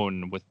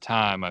grown with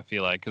time, I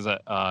feel like,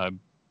 because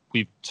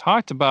we've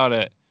talked about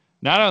it,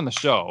 not on the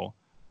show,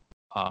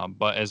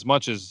 but as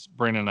much as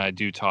Brandon and I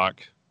do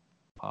talk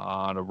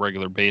on a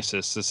regular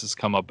basis, this has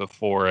come up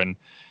before, and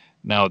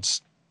now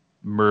it's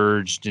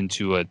merged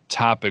into a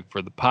topic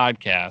for the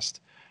podcast.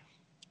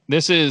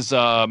 This is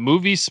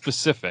movie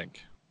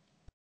specific.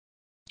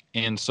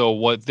 And so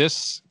what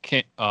this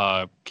came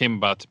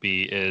about to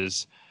be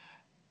is,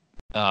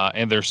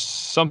 and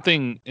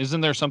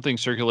isn't there something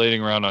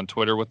circulating around on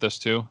Twitter with this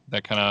too?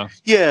 That kind of.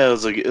 Yeah,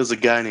 it was a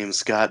guy named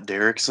Scott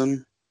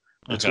Derrickson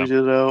that Okay.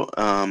 tweeted it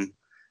out.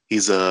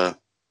 He's a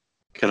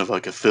kind of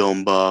like a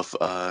film buff,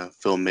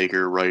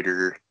 filmmaker,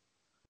 writer.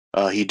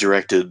 He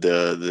directed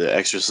the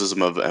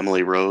Exorcism of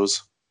Emily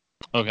Rose,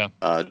 Okay.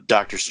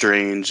 Doctor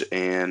Strange,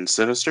 and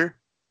Sinister.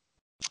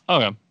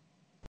 Okay.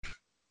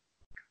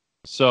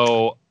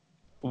 So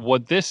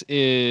what this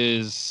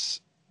is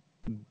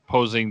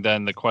posing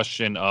then the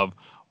question of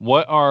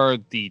what are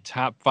the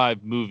top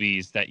 5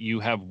 movies that you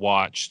have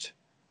watched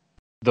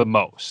the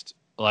most?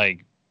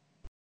 Like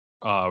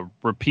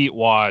repeat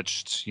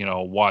watched,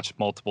 watched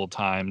multiple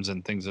times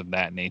and things of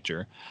that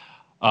nature.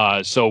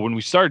 So when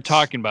we started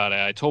talking about it,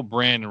 I told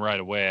Brandon right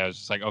away, I was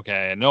just like,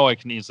 okay, I know I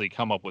can easily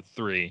come up with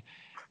 3.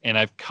 And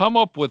I've come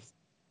up with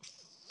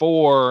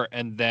 4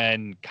 and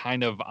then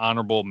kind of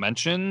honorable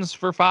mentions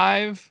for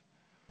 5.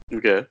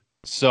 Okay.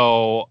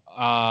 So,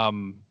 how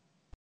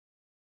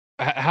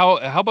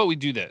about we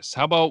do this?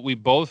 How about we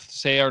both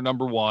say our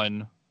number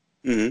 1,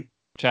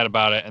 chat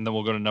about it, and then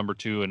we'll go to number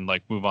 2 and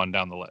like move on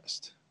down the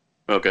list.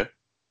 Okay.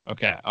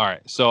 Okay. All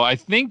right. So I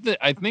think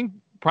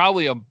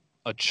probably a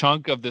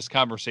chunk of this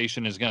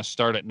conversation is going to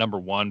start at number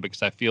 1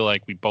 because I feel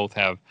like we both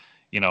have,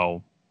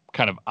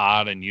 kind of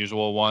odd and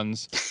usual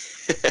ones.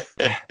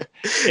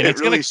 It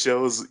really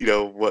shows,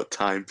 what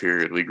time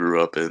period we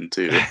grew up in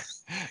too.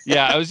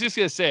 Yeah, I was just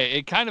gonna say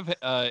it kind of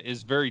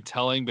is very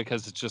telling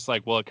because it's just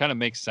like, well, it kind of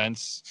makes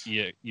sense.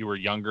 You were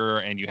younger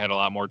and you had a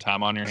lot more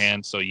time on your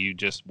hands, so you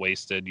just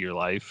wasted your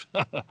life,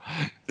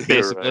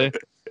 basically. Right.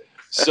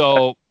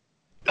 So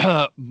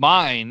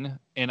mine,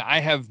 and I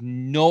have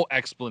no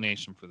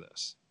explanation for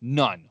this,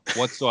 none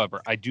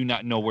whatsoever. I do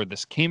not know where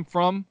this came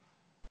from.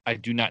 I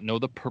do not know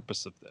the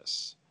purpose of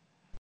this,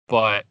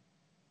 but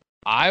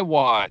I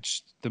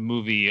watched the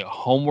movie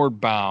Homeward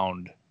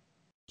Bound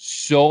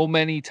so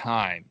many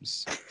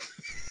times.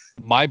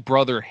 My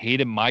brother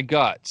hated my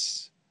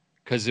guts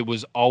because it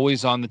was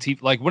always on the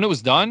TV. Like when it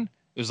was done,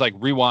 it was like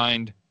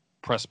rewind,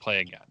 press play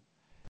again.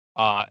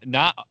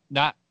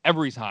 Not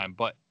every time,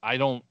 but I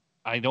don't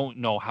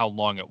know how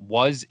long it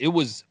was. It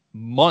was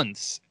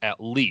months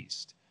at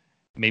least.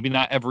 Maybe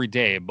not every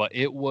day, but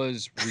it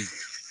was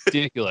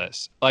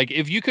ridiculous. Like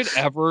if you could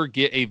ever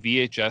get a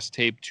VHS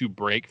tape to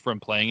break from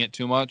playing it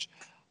too much,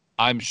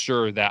 I'm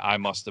sure that I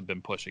must have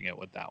been pushing it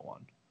with that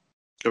one.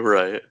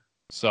 Right.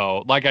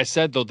 So, like I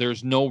said, though,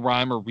 there's no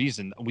rhyme or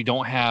reason. We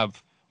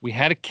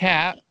had a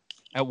cat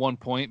at one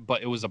point,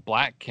 but it was a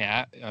black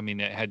cat. I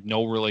mean, it had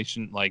no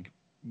relation,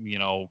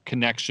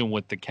 connection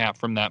with the cat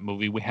from that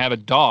movie. We had a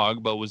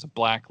dog, but it was a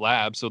black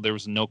lab, so there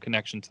was no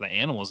connection to the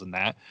animals in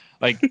that.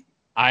 Like,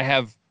 I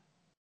have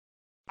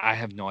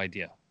no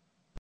idea.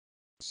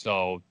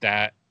 So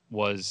that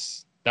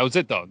was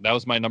it, though. That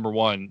was my number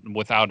 1,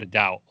 without a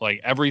doubt. Like,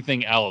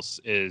 everything else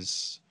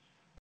is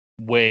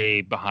way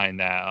behind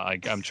that.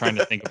 Like I'm trying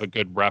to think of a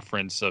good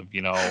reference of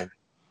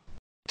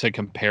to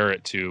compare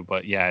it to,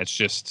 but yeah, it's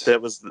just that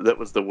was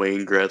the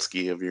Wayne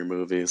Gretzky of your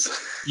movies.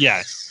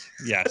 yes,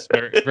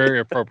 very,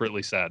 very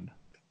appropriately said.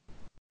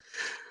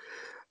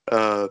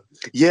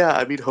 Yeah,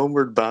 I mean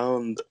Homeward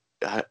Bound,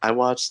 I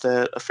watched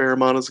that a fair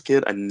amount as a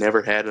kid. I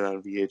never had it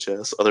on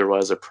VHS,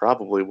 otherwise I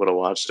probably would have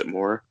watched it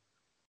more,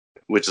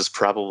 which is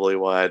probably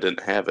why I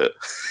didn't have it.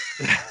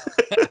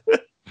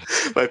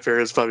 My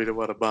parents probably didn't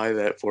want to buy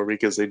that for me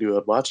because they knew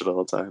I'd watch it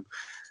all the time.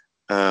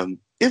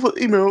 It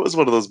was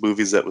one of those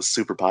movies that was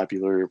super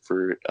popular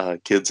for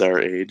kids our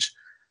age.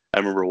 I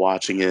remember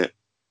watching it,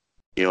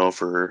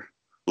 for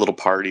little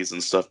parties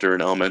and stuff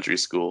during elementary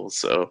school.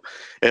 So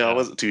I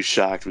wasn't too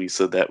shocked when you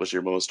said that was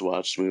your most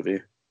watched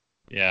movie.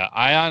 Yeah,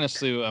 I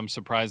honestly am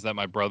surprised that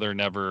my brother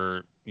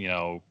never,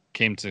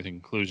 came to the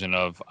conclusion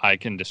of I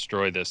can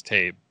destroy this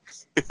tape.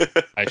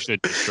 I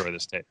should destroy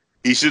this tape.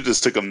 He should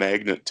just took a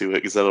magnet to it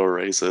because that'll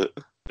erase it.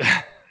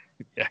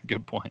 Yeah,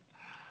 good point.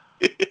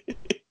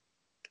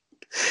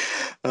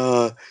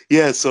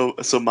 Yeah, so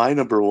my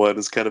number 1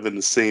 is kind of in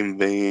the same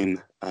vein.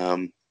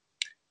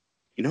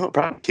 It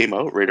probably came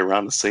out right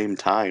around the same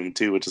time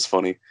too, which is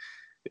funny.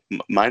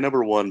 My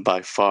number 1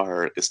 by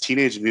far is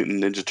Teenage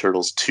Mutant Ninja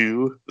Turtles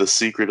 2: The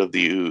Secret of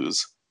the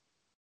Ooze.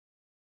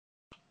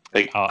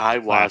 Like I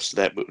watched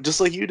that just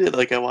like you did.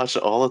 Like I watched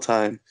it all the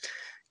time.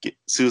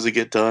 Susie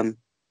get done,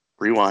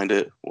 rewind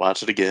it,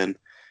 watch it again,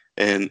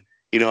 and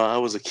I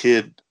was a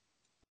kid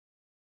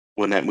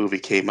when that movie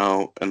came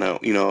out, and a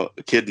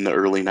kid in the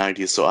early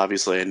 '90s, so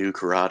obviously I knew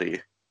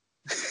karate.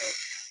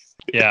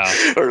 Yeah.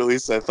 Or at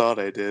least I thought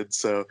I did.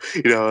 So,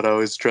 I'd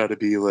always try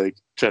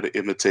to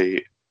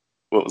imitate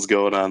what was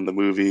going on in the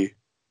movie.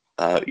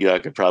 I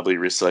could probably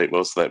recite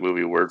most of that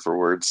movie word for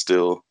word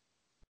still.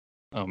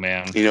 Oh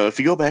man. If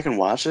you go back and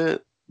watch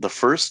it, the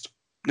first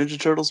Ninja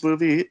Turtles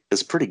movie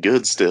is pretty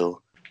good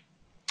still.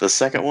 The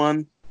second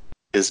one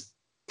is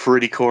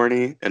pretty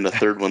corny, and the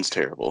third one's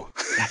terrible.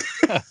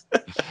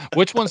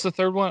 Which one's the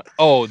third one?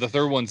 Oh, the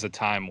third one's the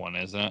time one,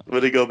 isn't it?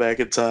 When they go back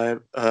in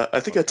time, I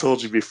think I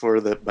told you before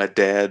that my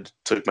dad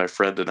took my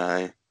friend and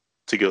I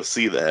to go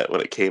see that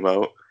when it came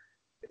out,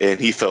 and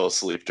he fell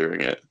asleep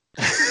during it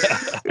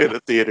in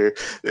the theater.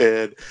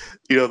 And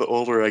the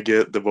older I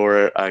get, the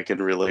more I can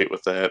relate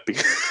with that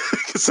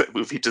because that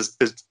movie just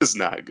is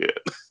not good.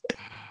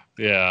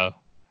 Yeah.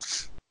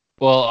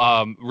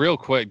 Well, real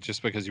quick,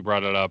 just because you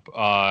brought it up,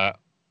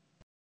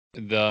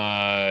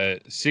 The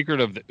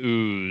Secret of the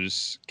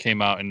Ooze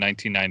came out in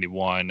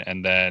 1991,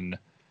 and then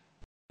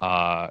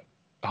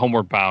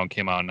Homeward Bound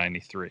came out in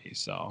 93.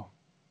 So,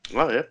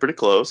 Oh yeah, pretty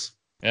close.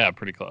 yeah,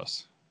 pretty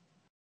close.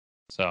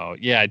 So,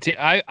 yeah,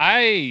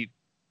 I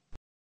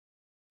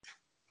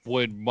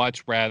would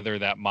much rather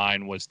that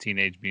mine was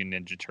Teenage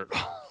Mutant Ninja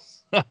Turtles.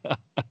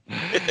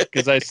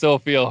 Because I still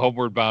feel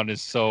Homeward Bound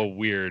is so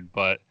weird.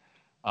 But,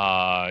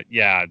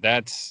 yeah,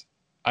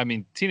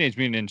 Teenage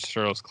Mutant Ninja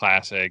Turtles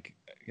classic.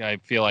 I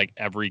feel like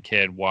every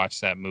kid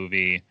watched that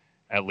movie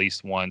at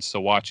least once. So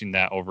watching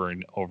that over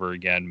and over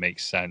again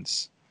makes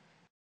sense.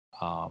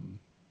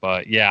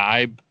 But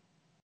yeah,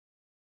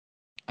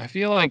 I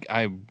feel like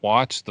I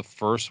watched the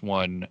first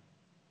one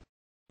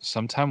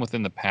sometime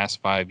within the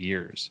past 5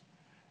 years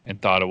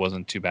and thought it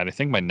wasn't too bad. I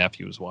think my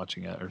nephew was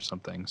watching it or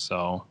something.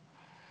 So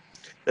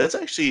That's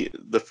actually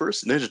the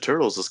first Ninja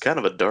Turtles is kind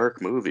of a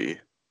dark movie.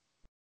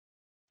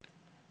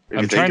 If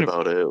I'm you think trying to.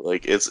 about it,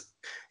 like it's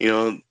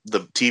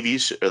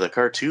the or the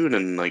cartoon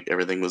and like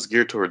everything was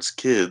geared towards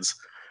kids.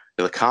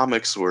 The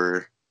comics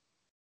were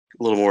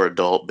a little more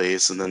adult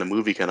based, and then the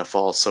movie kind of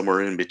falls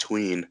somewhere in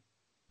between.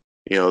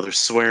 There's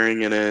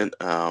swearing in it.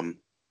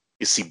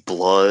 You see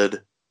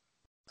blood.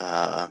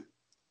 Uh,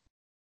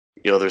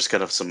 there's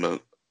kind of some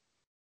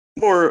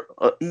more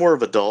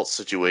of adult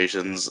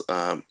situations.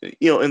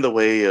 In the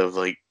way of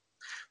like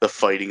the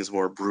fighting's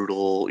more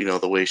brutal.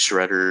 The way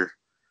Shredder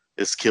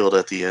is killed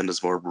at the end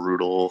is more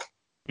brutal.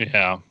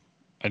 Yeah,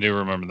 I do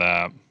remember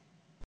that.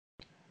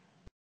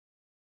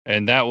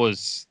 And that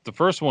was the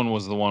first one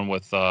was the one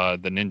with the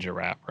ninja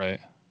rap, right?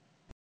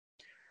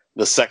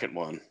 The second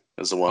one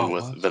is the one Oh,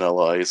 with what?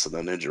 Vanilla Ice and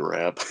the Ninja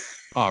Rap.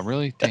 Oh,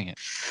 really? Dang it.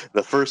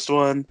 The first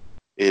one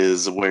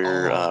is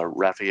where Oh,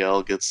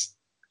 Raphael gets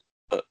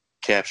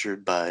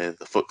captured by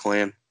the Foot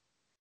Clan,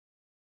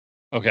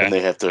 and okay.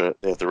 they have to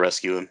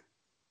rescue him.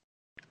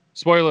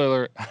 Spoiler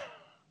alert.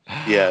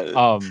 Yeah,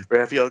 um,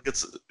 Raphael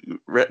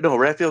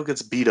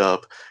gets beat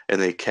up, and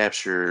they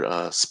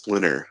capture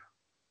Splinter,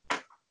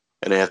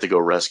 and they have to go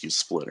rescue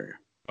Splinter.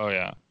 oh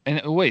yeah.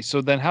 And wait,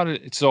 so then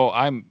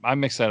I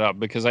mixed that up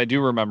because I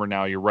do remember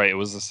now. You're right. It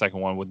was the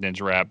second one with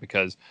Ninja Rap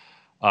because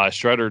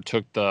Shredder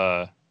took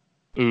the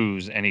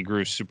ooze and he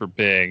grew super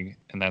big,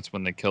 and that's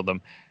when they killed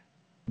him.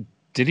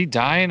 Did he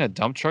die in a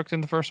dump truck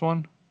in the first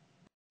one?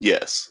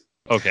 Yes,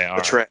 Okay, all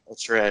right.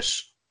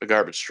 a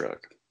garbage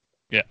truck.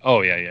 Yeah.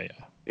 Oh yeah, yeah,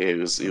 yeah. He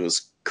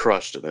was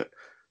crushed in it.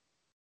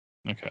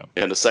 Okay.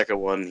 And the second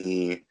one,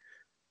 he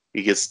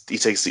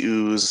takes the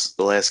ooze,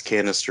 the last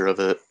canister of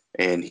it,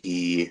 and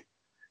he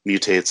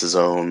mutates his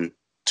own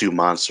two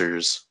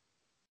monsters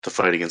to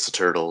fight against the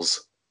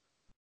turtles.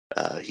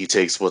 He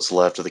takes what's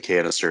left of the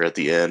canister at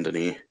the end, and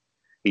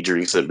he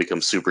drinks it and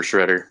becomes Super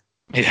Shredder,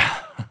 Yeah.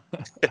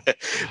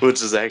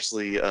 which is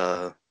actually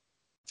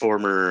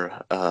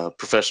former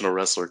professional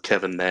wrestler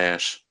Kevin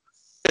Nash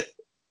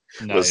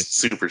was Nice.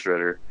 Super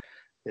Shredder.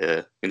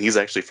 Yeah, and he's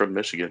actually from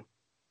Michigan.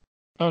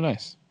 Oh,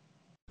 nice.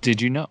 Did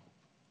you know?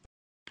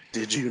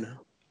 Did you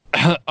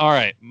know? All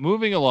right,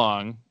 moving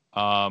along.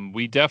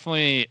 We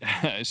definitely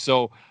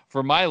so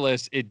for my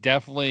list, it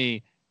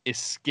definitely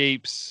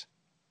escapes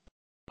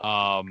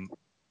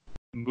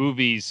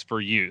movies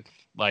for youth,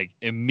 like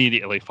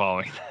immediately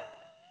following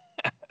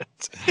that.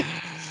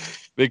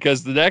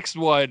 Because the next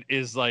one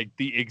is like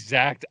the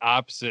exact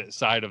opposite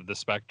side of the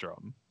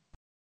spectrum.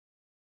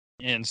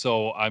 And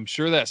so I'm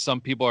sure that some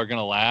people are going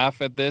to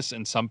laugh at this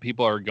and some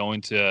people are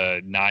going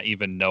to not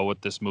even know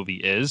what this movie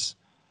is.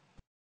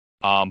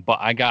 But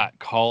I got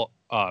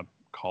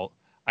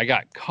I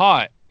got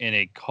caught in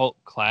a cult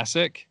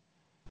classic,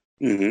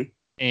 Mm-hmm.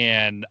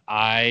 and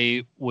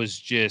I was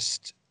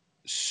just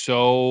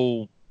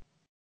so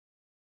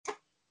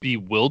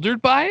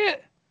bewildered by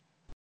it.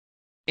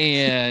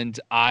 And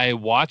I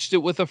watched it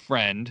with a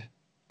friend,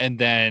 and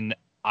then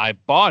I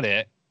bought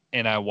it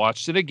and I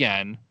watched it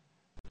again.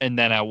 And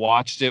then I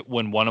watched it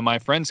when one of my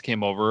friends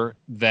came over.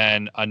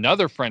 Then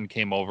another friend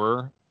came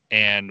over,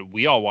 and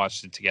we all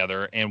watched it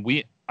together. And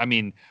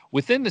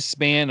within the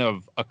span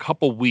of a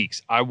couple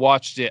weeks, I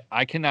watched it.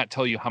 I cannot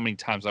tell you how many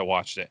times I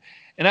watched it.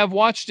 And I've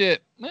watched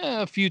it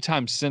a few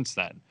times since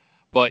then,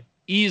 but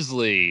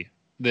easily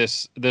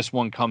this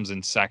one comes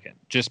in second,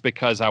 just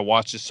because I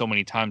watched it so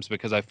many times,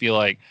 because I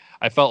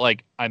felt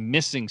like I'm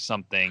missing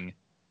something.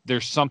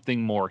 There's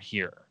something more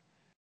here,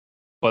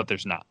 but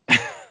there's not.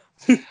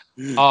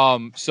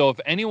 So if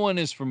anyone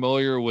is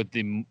familiar with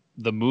the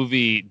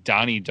movie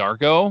Donnie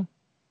Darko,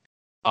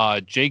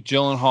 Jake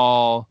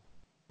Gyllenhaal,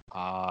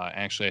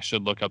 actually I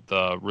should look up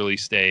the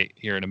release date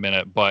here in a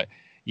minute, but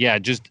yeah,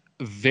 just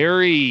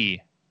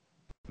very,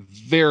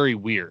 very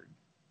weird.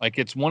 Like,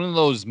 it's one of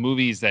those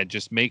movies that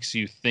just makes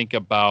you think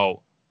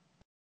about,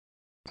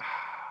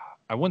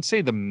 I wouldn't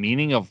say the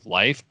meaning of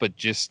life, but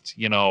just,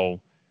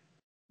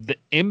 the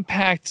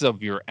impacts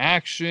of your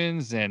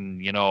actions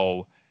and,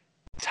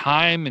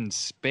 time and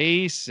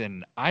space.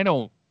 And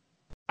you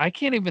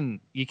can't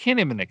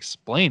even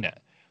explain it.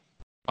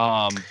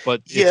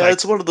 But it's Yeah, like,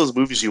 it's one of those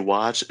movies you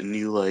watch and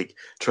you like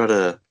try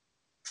to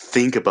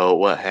think about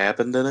what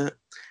happened in it.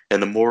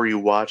 And the more you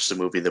watch the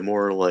movie, the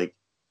more like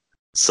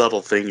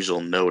subtle things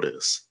you'll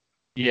notice.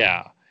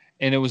 yeah.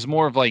 And it was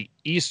more of like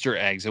Easter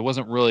eggs. It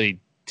wasn't really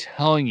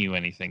telling you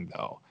anything,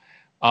 though.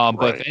 But if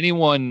Right.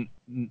 anyone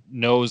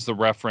knows the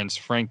reference,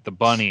 Frank the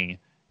Bunny,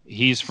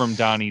 he's from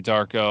Donnie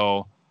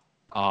Darko.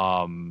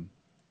 Um,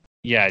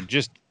 yeah,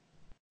 just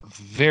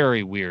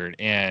very weird.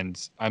 And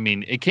I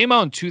mean, it came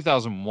out in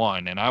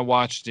 2001, and I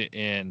watched it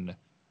in,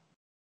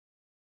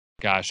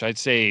 gosh, I'd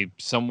say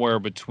somewhere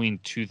between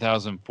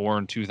 2004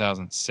 and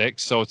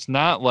 2006. So it's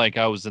not like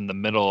I was in the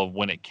middle of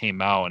when it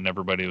came out and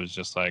everybody was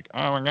just like,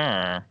 oh my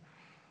God.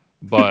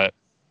 But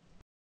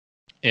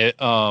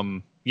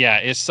yeah,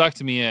 it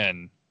sucked me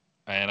in,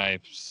 and I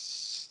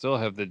still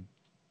have the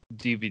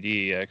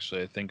DVD,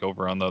 actually, I think,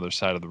 over on the other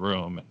side of the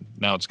room. And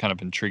now it's kind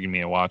of intriguing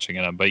me watching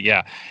it. But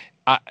yeah,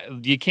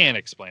 you can't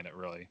explain it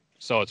really.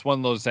 So it's one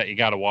of those that you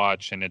got to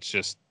watch, and it's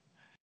just,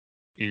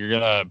 you're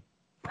gonna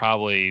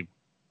probably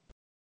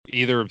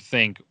either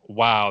think,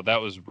 wow,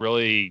 that was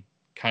really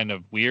kind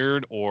of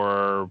weird,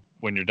 or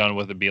when you're done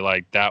with it, be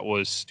like, that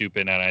was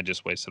stupid and I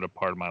just wasted a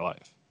part of my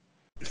life.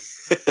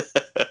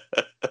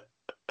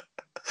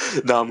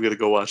 Now I'm gonna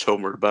go watch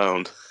Homeward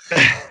Bound.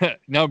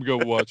 Now I'm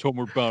gonna watch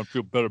Homeward Bound,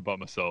 feel better about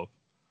myself.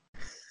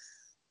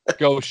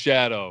 Go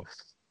Shadow.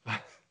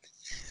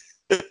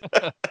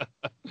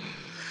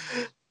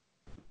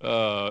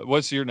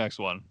 What's your next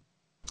one?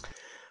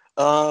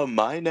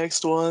 My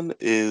next one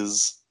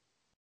is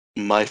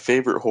my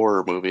favorite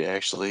horror movie,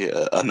 actually,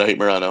 A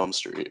Nightmare on Elm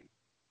Street.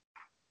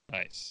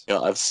 Nice.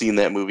 I've seen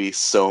that movie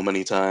so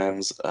many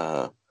times.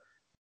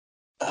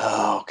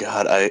 Oh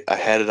God, I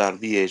had it on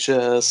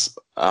VHS.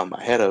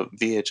 I had a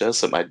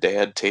VHS that my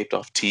dad taped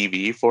off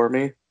TV for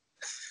me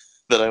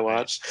that I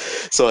watched.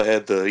 Nice. So I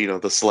had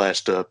the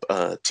slashed up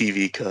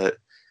TV cut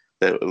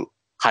that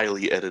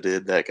highly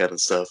edited, that kind of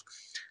stuff.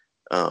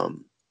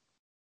 Um,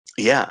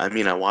 yeah, I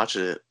mean, I watch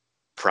it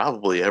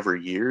probably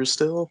every year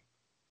still.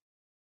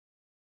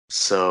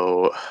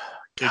 So,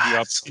 Did you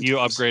God, you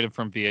sometimes. upgraded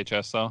from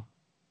VHS though?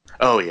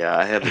 Oh yeah,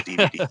 I have the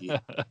DVD.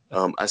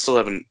 I still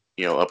haven't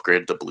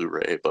upgraded to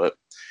Blu-ray, but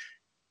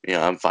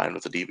yeah, I'm fine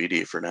with the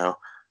DVD for now.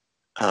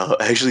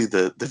 Actually,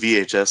 the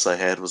VHS I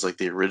had was like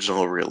the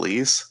original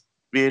release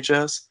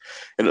VHS,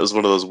 and it was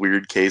one of those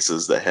weird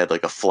cases that had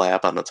like a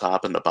flap on the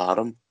top and the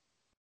bottom.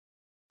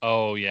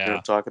 Oh You know what yeah.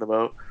 I'm talking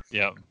about?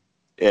 Yep.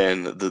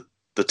 And the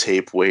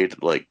tape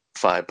weighed like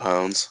 5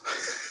 pounds.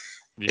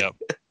 Yep.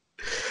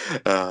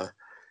 uh,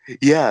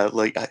 yeah,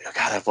 like God,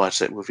 I've watched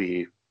that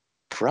movie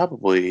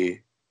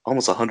probably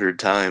almost 100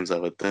 times. I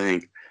would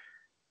think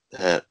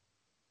that,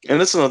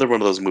 and it's another one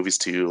of those movies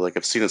too. Like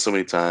I've seen it so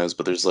many times,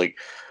 but there's like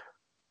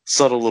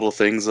subtle little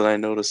things that I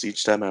notice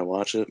each time I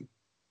watch it.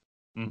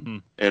 Hmm.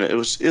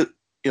 And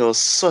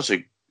such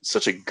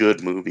a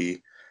good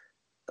movie.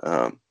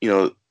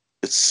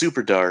 It's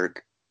super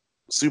dark,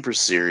 super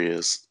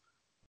serious.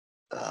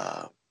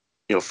 Uh,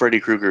 Freddy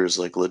Krueger is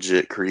like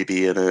legit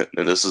creepy in it,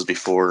 and this is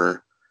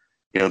before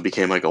it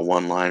became like a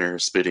one-liner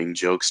spitting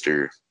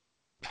jokester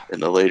in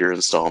the later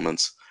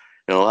installments.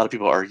 A lot of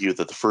people argue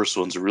that the first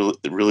one's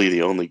really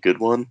the only good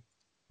one,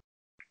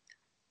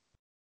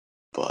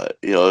 but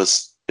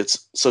it's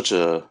such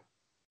a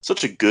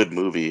good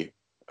movie,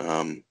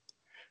 and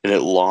it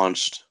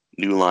launched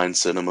New Line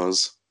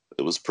Cinemas.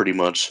 It was pretty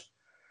much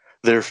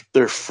their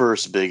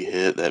first big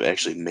hit that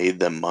actually made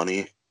them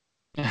money,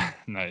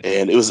 Nice.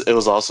 and it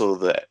was also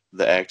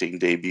the acting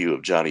debut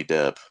of Johnny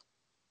Depp.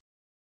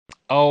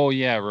 Oh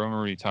yeah, I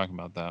remember you talking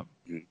about that.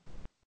 Mm.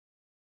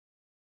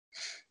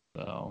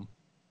 So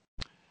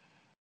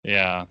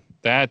yeah,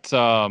 that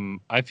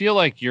I feel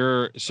like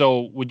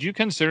would you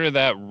consider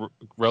that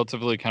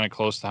relatively kind of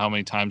close to how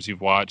many times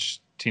you've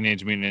watched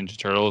Teenage Mutant Ninja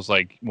Turtles?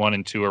 Like 1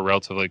 and 2 are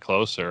relatively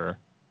close, or?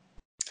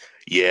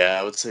 Yeah,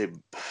 I would say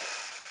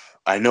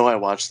I know I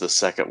watched the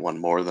second one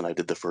more than I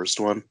did the first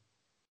one.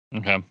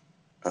 Okay.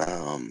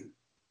 Um,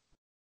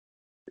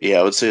 yeah,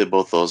 I would say that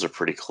both those are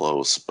pretty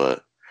close,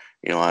 but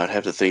I'd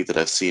have to think that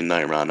I've seen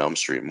Nightmare on Elm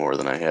Street more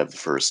than I have the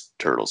first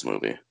Turtles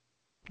movie.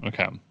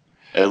 Okay.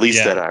 At least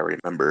Yeah. that I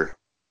remember.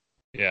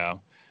 Yeah.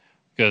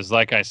 Because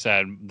like I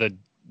said,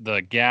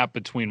 the gap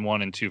between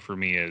 1 and 2 for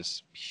me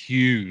is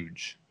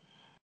huge.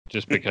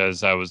 just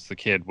because I was the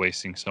kid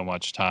wasting so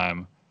much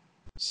time.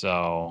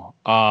 So,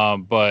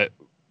 but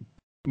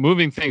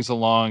moving things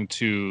along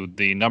to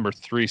the number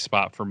 3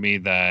 spot for me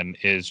then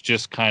is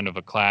just kind of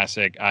a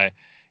classic.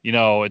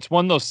 It's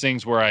one of those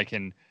things where I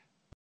can,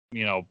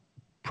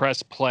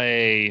 press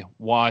play,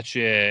 watch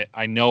it.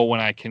 I know when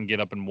I can get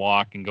up and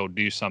walk and go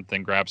do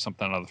something, grab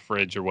something out of the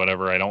fridge or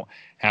whatever. I don't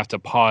have to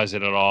pause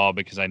it at all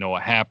because I know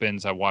what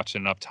happens. I watch it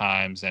enough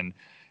times, and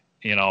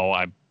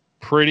I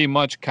pretty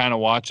much kind of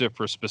watch it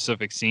for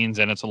specific scenes,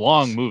 and it's a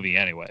long movie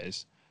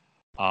anyways.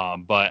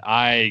 But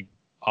I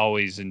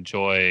always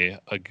enjoy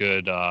a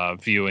good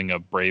viewing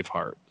of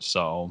Braveheart.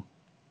 So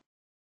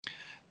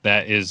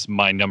that is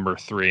my number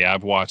 3.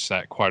 I've watched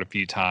that quite a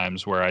few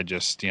times where I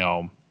just,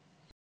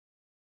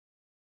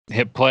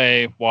 hit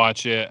play,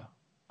 watch it.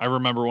 I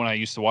remember when I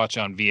used to watch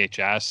it on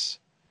VHS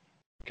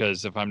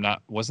because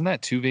wasn't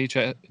that 2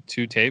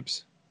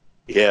 tapes?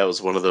 Yeah, it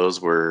was one of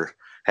those where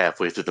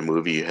halfway through the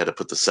movie you had to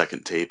put the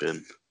second tape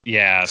in.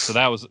 Yeah, so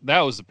that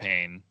was a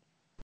pain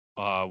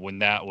when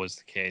that was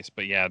the case.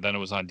 But yeah, then it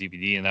was on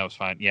DVD and that was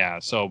fine. Yeah,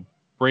 so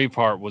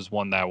Braveheart was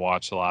one that I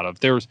watched a lot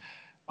of. There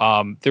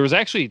was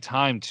actually a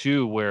time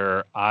too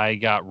where I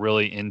got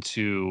really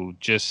into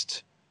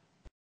just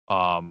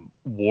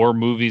war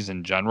movies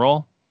in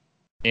general.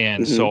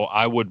 And so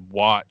I would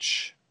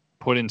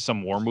put in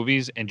some war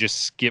movies and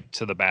just skip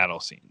to the battle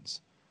scenes.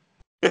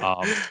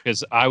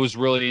 Because I was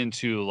really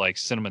into like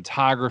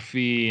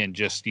cinematography and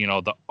just,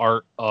 the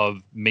art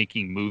of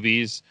making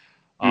movies.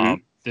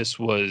 This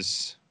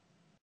was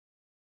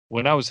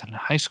when I was in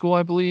high school,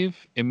 I believe.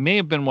 It may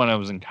have been when I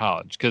was in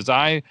college because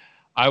I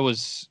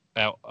was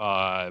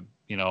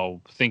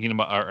thinking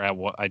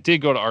about I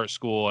did go to art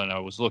school and I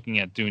was looking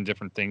at doing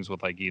different things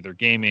with like either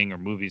gaming or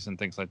movies and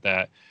things like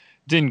that.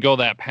 Didn't go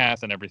that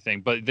path and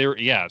everything, but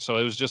so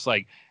it was just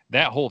like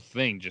that whole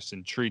thing just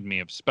intrigued me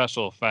of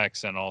special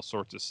effects and all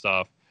sorts of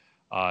stuff,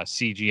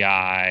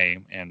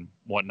 CGI and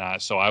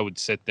whatnot. So I would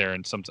sit there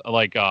and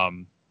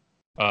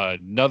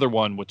another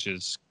one, which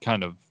is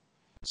kind of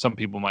some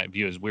people might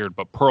view as weird,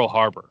 but Pearl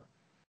Harbor.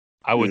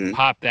 I would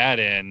pop that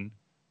in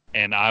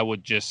and I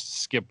would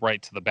just skip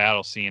right to the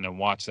battle scene and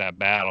watch that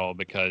battle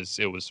because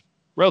it was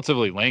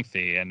relatively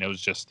lengthy and it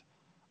was just,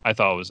 I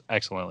thought it was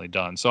excellently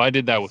done. So I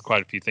did that with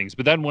quite a few things.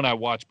 But then when I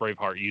watch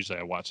Braveheart, usually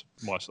I watch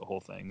the whole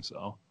thing.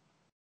 So,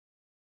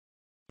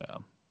 yeah.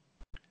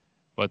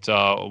 But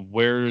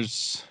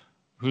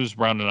who's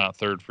rounding out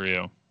 3rd for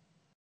you?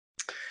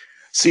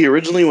 See,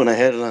 originally when I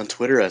had it on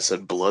Twitter, I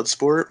said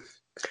Bloodsport.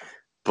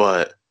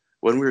 But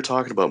when we were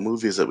talking about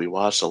movies that we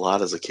watched a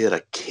lot as a kid,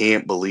 I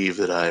can't believe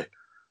that I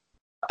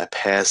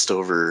passed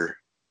over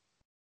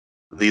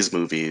these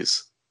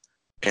movies.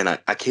 And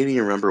I can't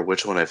even remember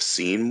which one I've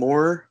seen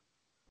more.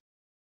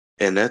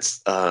 And that's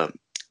The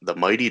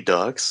Mighty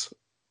Ducks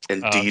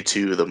and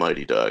D2 The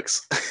Mighty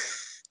Ducks.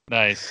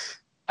 Nice.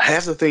 I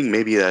have to think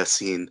maybe I've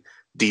seen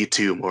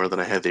D2 more than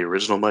I have the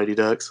original Mighty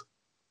Ducks.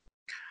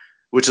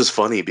 Which is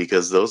funny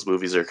because those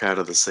movies are kind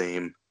of the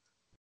same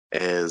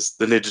as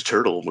the Ninja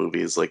Turtle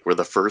movies, like where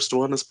the first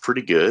one is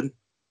pretty good.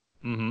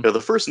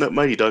 The first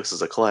Mighty Ducks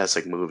is a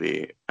classic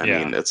movie. I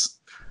mean, it's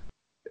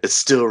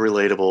still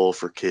relatable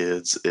for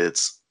kids.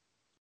 It's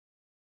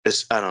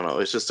I don't know.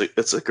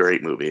 It's a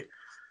great movie.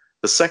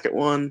 The second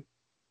one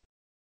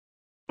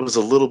was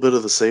a little bit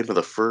of the same to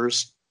the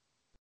first,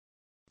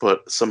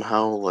 but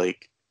somehow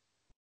like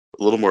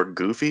a little more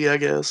goofy, I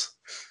guess,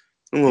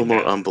 a little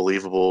more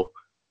unbelievable.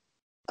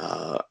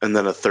 And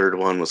then a third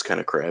one was kind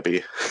of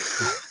crappy.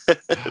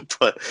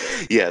 But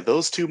yeah,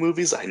 those 2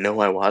 movies I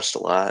know I watched a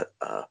lot.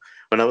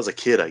 When I was a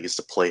kid, I used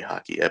to play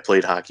hockey. I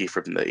played hockey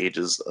from the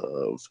ages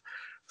of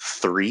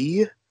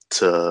 3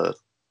 to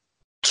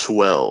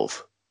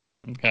 12.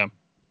 Okay.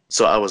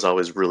 So I was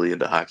always really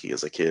into hockey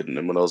as a kid,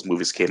 and when those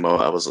movies came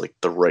out, I was like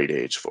the right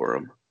age for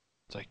them.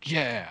 It's like,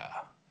 yeah.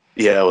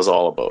 Yeah, I was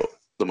all about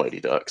the Mighty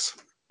Ducks.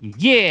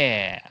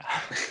 Yeah.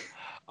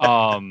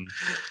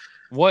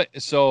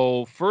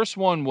 So first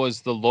one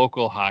was the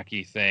local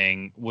hockey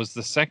thing. Was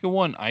the second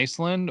one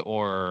Iceland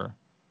or?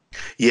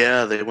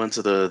 Yeah, they went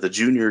to the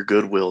Junior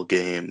Goodwill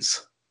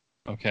Games.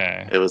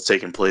 Okay. It was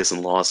taking place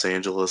in Los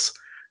Angeles,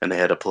 and they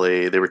had to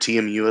play. They were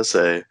Team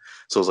USA,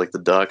 so it was like the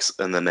Ducks,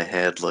 and then they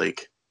had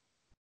like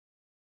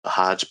a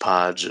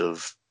hodgepodge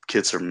of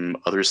kids from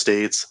other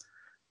states.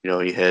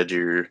 You had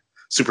your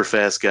super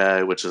fast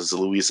guy, which is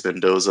Luis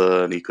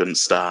Mendoza, and he couldn't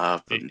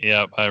stop. And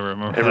yep, I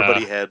remember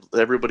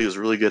everybody was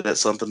really good at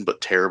something, but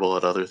terrible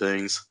at other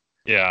things.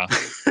 Yeah.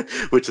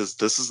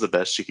 This is the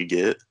best you could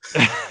get.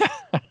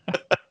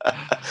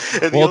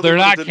 Well, they're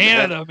not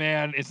Canada,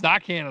 man. It's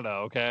not Canada,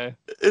 okay?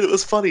 It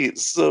was funny.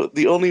 So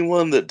the only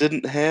one that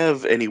didn't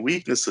have any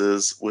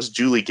weaknesses was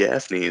Julie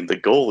Gaffney, the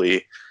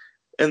goalie,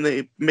 and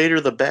they made her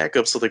the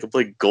backup so they could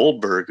play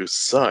Goldberg, who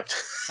sucked.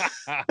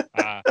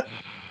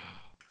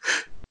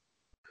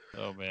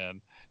 Oh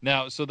man.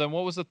 Now, so then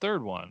what was the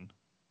third one?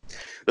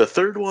 The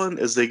third one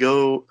is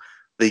all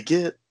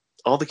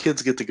the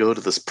kids get to go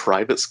to this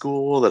private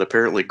school that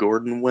apparently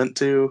Gordon went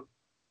to.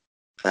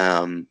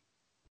 I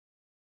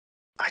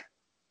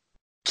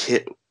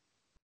can't.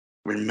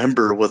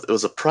 remember what it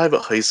was, a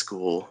private high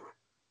school.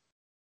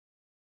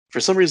 For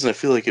some reason, I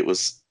feel like it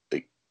was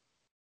like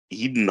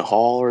Eden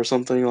Hall or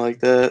something like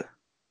that.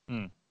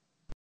 Hmm.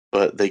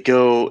 But they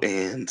go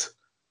and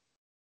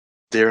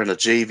they're in a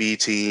JV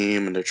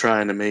team and they're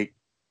trying to make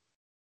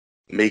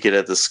it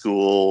at the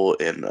school,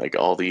 and like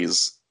all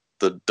these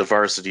the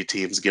varsity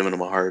teams giving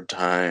them a hard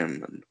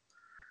time, and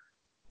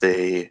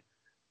they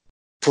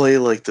play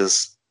like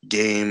this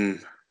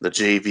game, the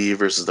JV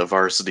versus the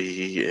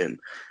varsity, and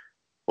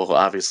well,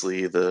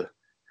 obviously the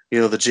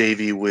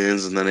JV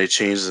wins, and then they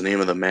change the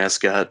name of the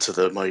mascot to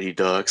the Mighty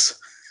Ducks.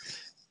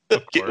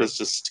 Of It course. was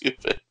just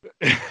stupid.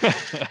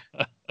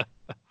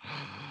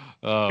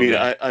 Oh, I mean,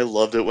 man. I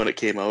loved it when it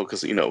came out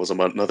because it was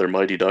another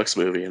Mighty Ducks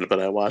movie, but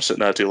I watched it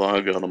not too long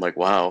ago, and I'm like,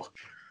 wow,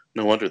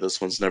 no wonder this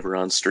one's never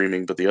on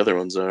streaming, but the other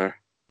ones are.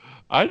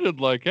 I didn't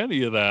like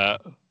any of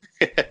that.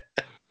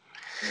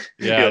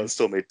 Yeah. It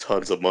still made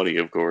tons of money,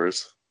 of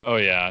course. Oh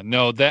yeah.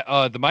 No, that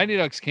the Mighty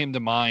Ducks came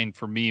to mind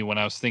for me when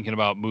I was thinking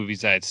about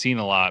movies I had seen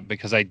a lot,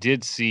 because I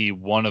did see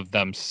one of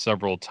them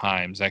several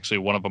times. Actually,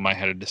 one of them I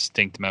had a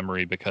distinct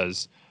memory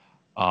because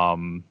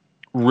um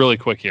really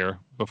quick here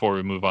before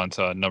we move on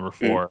to number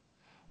Mm. 4.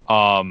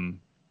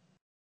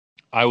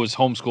 I was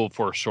homeschooled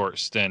for a short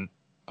stint,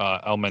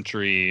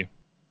 elementary,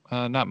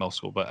 not middle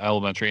school, but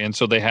elementary. And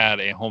so they had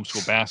a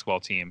homeschool basketball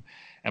team,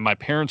 and my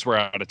parents were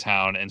out of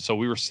town. And so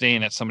we were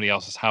staying at somebody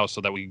else's house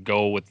so that we could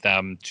go with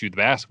them to the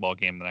basketball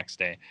game the next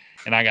day.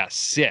 And I got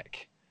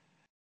sick.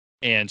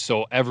 And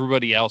so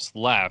everybody else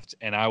left,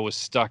 and I was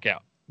stuck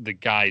at the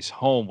guy's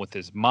home with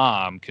his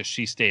mom because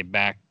she stayed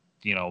back,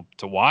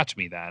 to watch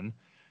me then.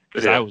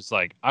 Because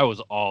Yeah. I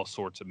was all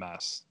sorts of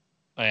mess.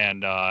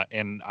 And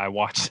I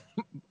watched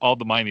all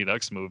the Mighty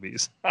Ducks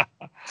movies.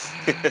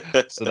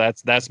 So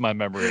that's my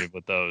memory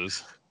with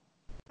those.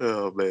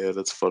 Oh man,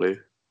 that's funny.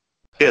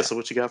 Yeah, so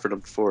what you got for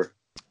number 4?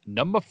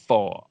 Number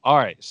 4. All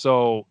right,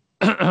 so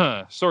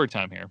story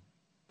time here.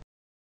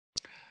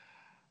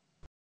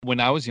 When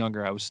I was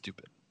younger, I was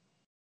stupid,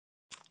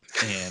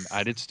 and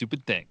I did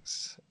stupid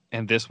things.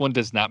 And this one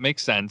does not make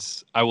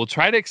sense. I will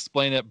try to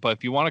explain it, but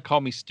if you want to call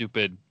me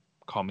stupid,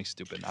 call me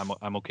stupid.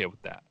 I'm okay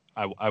with that.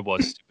 I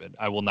was stupid.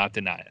 I will not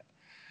deny it.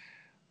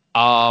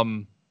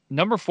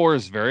 Number 4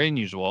 is very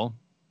unusual.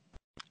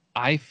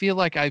 I feel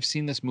like I've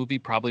seen this movie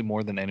probably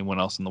more than anyone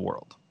else in the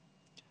world,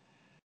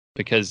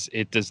 because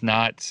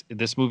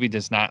this movie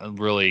does not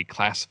really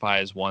classify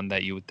as one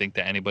that you would think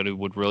that anybody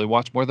would really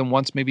watch more than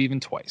once, maybe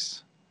even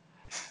twice.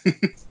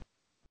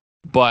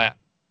 But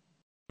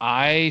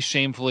I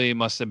shamefully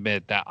must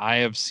admit that I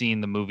have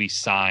seen the movie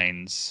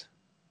Signs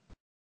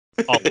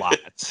a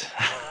lot.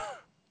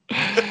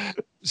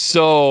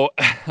 So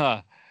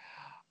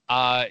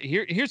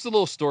here's the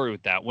little story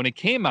with that. When it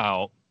came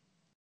out,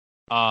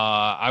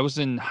 I was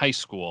in high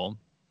school,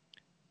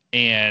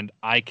 and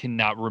I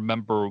cannot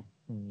remember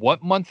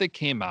what month it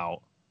came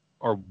out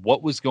or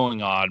what was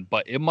going on,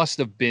 but it must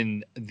have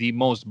been the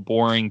most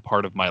boring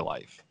part of my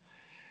life,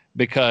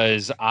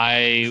 because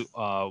I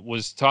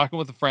was talking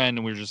with a friend,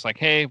 and we were just like,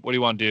 hey, what do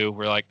you want to do?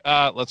 We're like,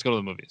 let's go to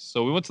the movies.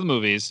 So we went to the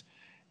movies,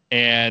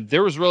 and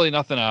there was really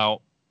nothing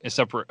out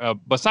except for,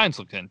 but Signs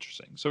looked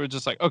interesting. So we're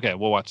just like, okay,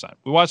 we'll watch Signs.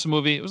 We watched the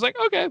movie. It was like,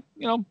 okay,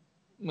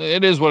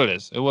 it is what it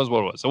is. It was what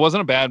it was. It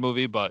wasn't a bad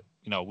movie, but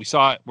we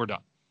saw it. We're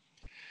done.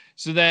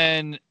 So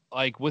then,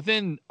 like,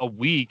 within a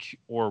week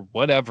or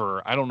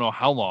whatever, I don't know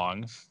how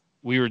long,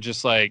 we were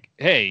just like,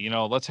 hey,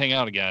 let's hang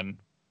out again.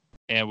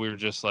 And we were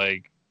just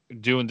like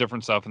doing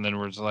different stuff. And then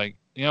we're just like,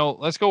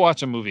 let's go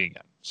watch a movie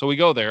again. So we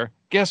go there.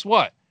 Guess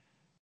what?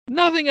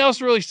 Nothing else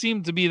really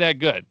seemed to be that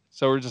good.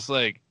 So we're just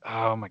like,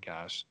 oh my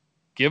gosh,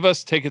 give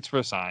us tickets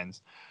for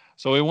Signs.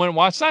 So we went and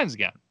watched Signs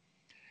again.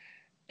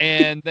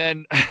 And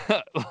then,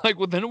 like,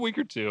 within a week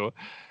or two,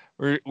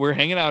 we're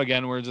hanging out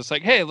again. We're just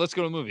like, hey, let's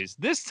go to movies.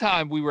 This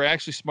time we were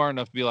actually smart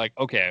enough to be like,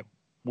 okay,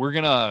 we're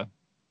gonna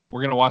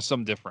watch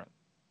something different.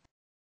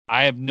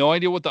 I have no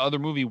idea what the other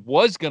movie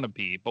was gonna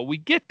be, but we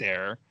get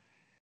there,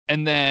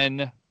 and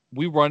then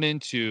we run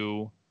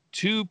into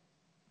 2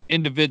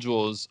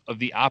 individuals of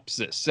the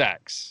opposite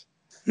sex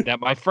that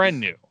my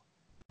friend knew.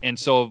 And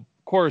so, of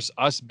course,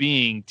 us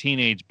being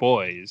teenage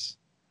boys,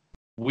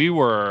 we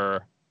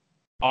were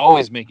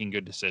always making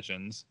good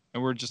decisions.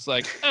 And we're just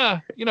like,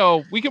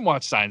 we can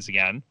watch Signs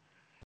again.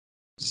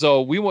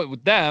 So we went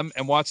with them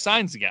and watched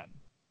Signs again.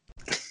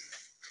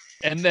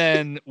 And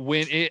then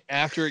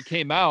after it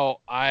came out,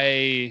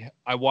 I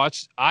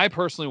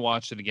personally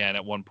watched it again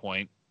at one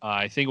point.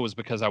 I think it was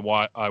because I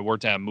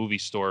worked at a movie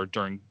store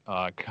during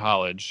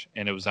college,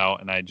 and it was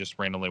out, and I just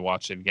randomly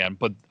watched it again.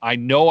 But I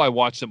know I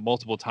watched it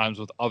multiple times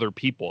with other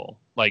people.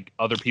 Like,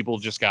 other people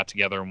just got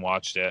together and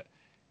watched it.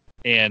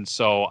 And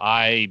so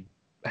I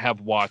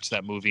have watched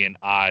that movie an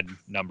odd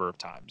number of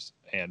times,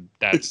 and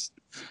that's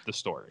the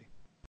story.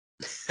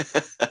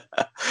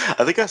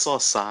 I think I saw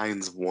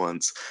Signs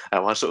once. I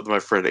watched it with my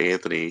friend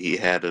Anthony. He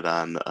had it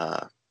on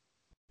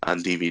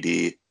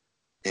DVD,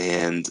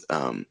 and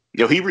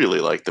he really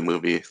liked the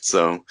movie.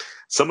 So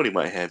somebody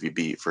might have you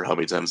beat for how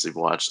many times they've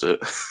watched it.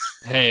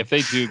 Hey, if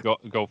they do,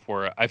 go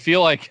for it. I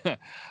feel like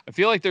I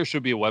feel like there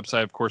should be a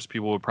website. Of course,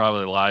 people would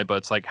probably lie, but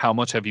it's like, how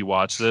much have you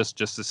watched this,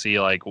 just to see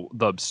like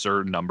the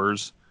absurd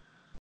numbers.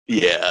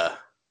 Yeah.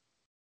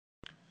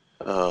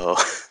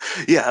 Oh,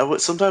 yeah.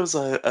 Sometimes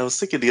I was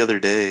thinking the other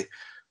day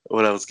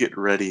when I was getting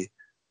ready.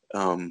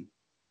 Um,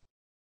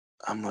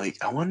 I'm like,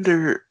 I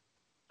wonder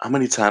how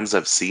many times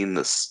I've seen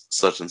this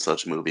such and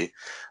such movie. I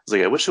was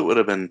like, I wish it would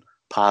have been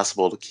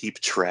possible to keep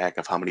track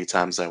of how many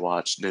times I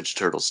watched Ninja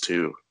Turtles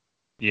 2,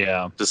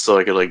 Yeah. just so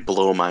I could like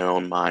blow my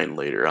own mind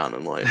later on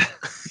in life.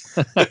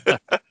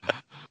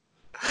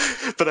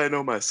 But I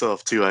know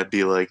myself too. I'd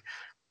be like,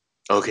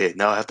 okay,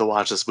 now I have to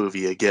watch this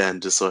movie again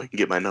just so I can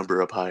get my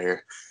number up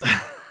higher.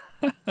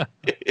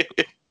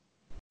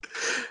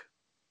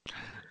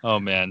 Oh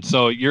man.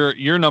 So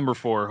your number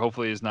four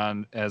hopefully is not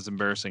as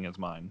embarrassing as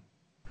mine.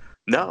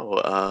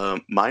 No,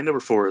 my number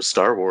four is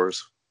Star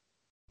Wars.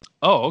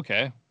 Oh,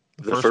 okay.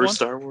 The The first first one?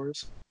 Star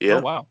Wars. Oh Yeah.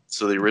 wow.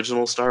 So the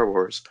original Star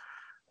Wars.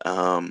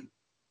 Um,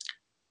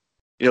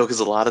 because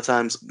a lot of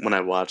times when I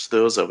watched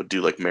those, I would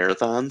do like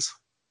marathons.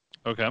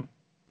 Okay.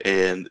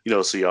 And,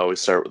 so you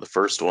always start with the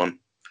first one.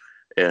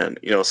 And,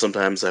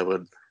 sometimes I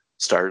would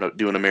start out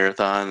doing a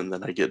marathon and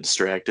then I get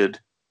distracted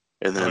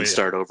and Oh then yeah.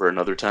 start over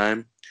another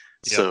time.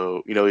 Yep.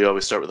 So, you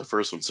always start with the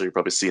first one. So you're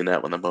probably seeing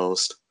that one the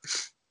most.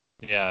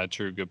 Yeah,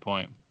 true, good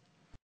point.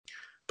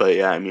 But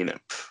yeah,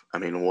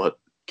 what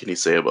can you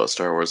say about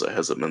Star Wars that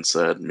hasn't been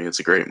said? I mean, it's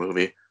a great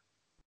movie.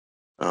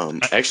 I,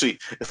 Actually,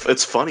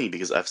 it's funny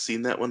because I've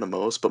seen that one the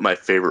most, but my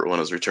favorite one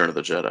is Return of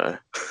the Jedi.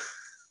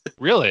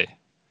 really?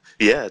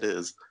 Yeah, it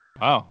is.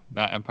 Wow,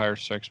 not Empire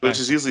Strikes Which Back.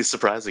 is usually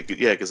surprising.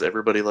 Yeah, because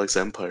everybody likes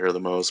Empire the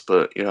most,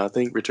 but I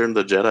think Return of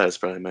the Jedi is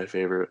probably my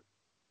favorite.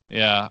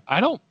 Yeah, I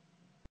don't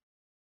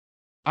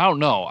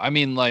know. I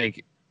mean,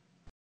 like,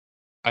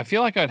 I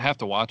feel like I'd have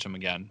to watch them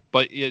again,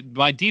 but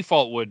my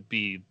default would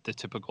be the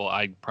typical.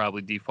 I'd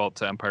probably default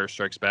to Empire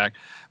Strikes Back,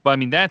 but I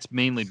mean that's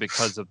mainly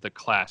because of the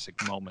classic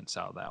moments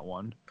out of that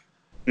one.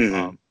 Hmm.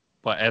 Um,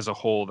 but as a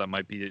whole, that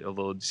might be a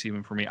little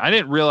deceiving for me. I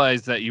didn't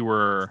realize that you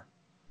were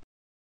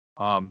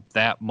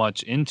that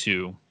much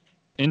into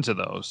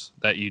those,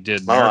 that you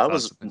did Oh,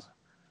 marathons and things.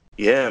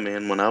 yeah,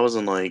 man. When I was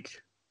in like,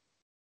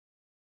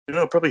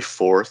 probably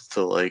fourth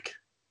to like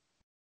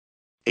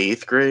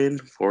eighth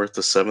grade, fourth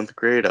to seventh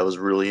grade, I was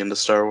really into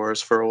Star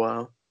Wars for a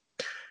while.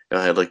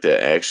 I had like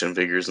the action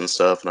figures and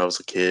stuff, and I was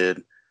a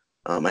kid.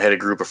 I had a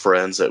group of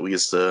friends that we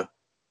used to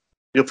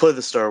play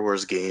the Star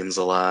Wars games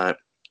a lot.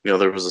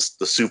 There was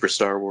the Super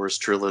Star Wars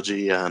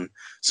trilogy on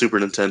Super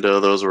Nintendo.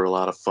 Those were a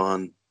lot of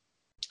fun.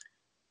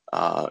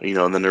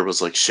 And then there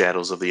was like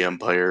Shadows of the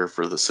Empire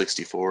for the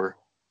 64.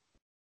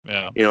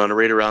 Yeah. And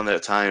right around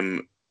that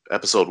time,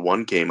 Episode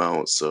 1 came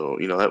out. So,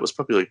 that was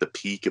probably like the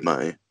peak of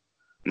my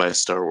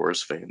Star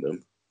Wars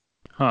fandom.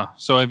 Huh.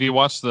 So have you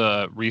watched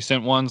the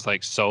recent ones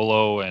like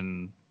Solo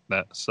and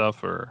that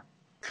stuff, or?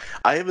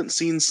 I haven't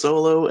seen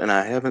Solo and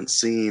I haven't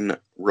seen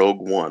Rogue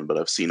One, but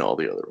I've seen all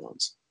the other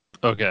ones.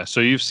 Okay, so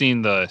you've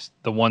seen the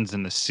ones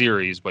in the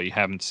series, but you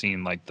haven't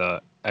seen like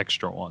the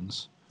extra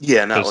ones.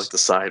 Yeah, not like Because the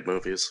side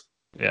movies.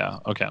 yeah,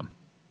 okay,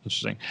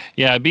 interesting.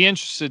 Yeah, I'd be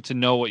interested to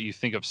know what you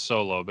think of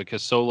Solo,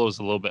 because Solo is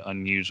a little bit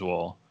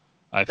unusual.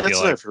 I feel That's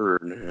what like, I've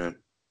heard.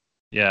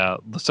 Yeah.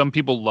 yeah, some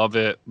people love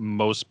it,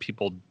 most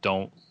people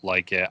don't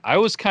like it. I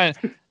was kind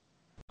of,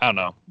 I don't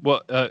know.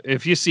 Well,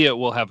 if you see it,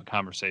 we'll have a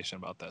conversation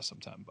about that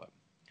sometime. But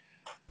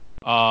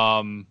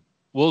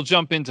we'll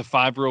jump into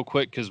five real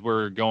quick because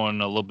we're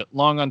going a little bit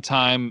long on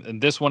time.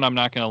 And this one I'm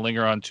not going to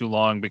linger on too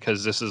long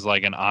because this is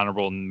like an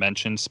honorable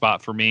mention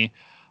spot for me.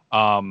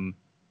 Um,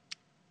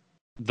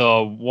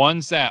 the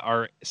ones that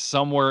are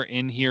somewhere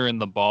in here in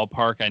the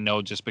ballpark, I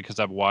know just because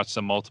I've watched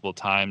them multiple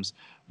times.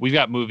 We've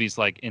got movies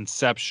like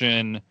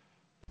Inception,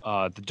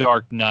 The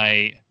Dark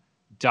Knight,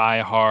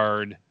 Die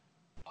Hard,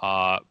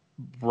 uh,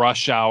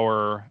 Rush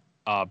Hour,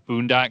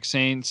 Boondock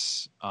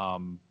Saints.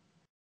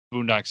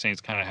 Boondock Saints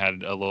kind of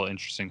had a little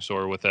interesting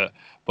story with it,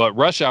 but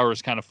Rush Hour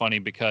is kind of funny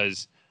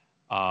because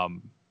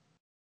um,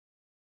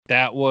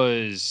 that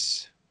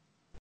was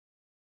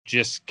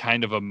just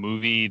kind of a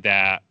movie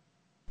that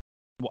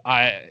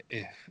I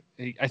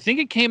I think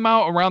it came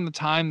out around the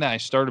time that I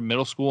started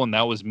middle school, and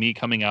that was me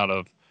coming out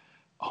of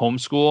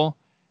homeschool,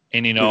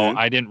 and Hmm.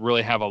 I didn't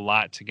really have a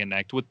lot to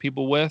connect with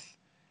people with,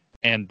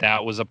 and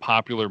that was a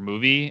popular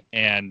movie,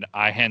 and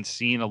I hadn't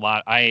seen a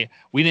lot.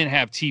 We didn't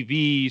have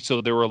TV,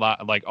 so there were a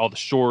lot like all the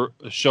short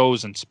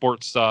shows and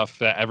sports stuff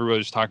that everybody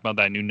was talking about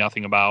that I knew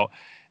nothing about,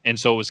 and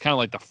so it was kind of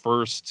like the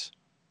first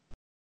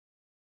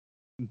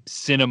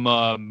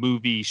cinema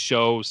movie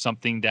show,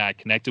 something that I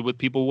connected with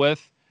people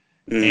with.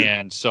 Hmm.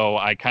 And so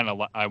I kind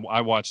of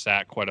I watched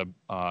that quite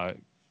a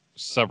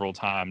several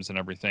times and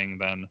everything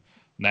then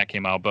when that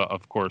came out, but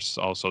of course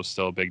also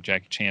still a big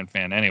Jackie Chan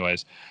fan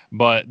anyways.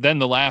 But then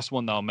the last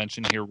one that I'll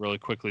mention here really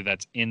quickly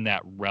that's in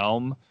that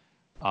realm,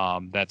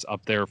 that's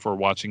up there for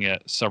watching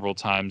it several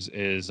times,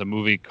 is a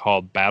movie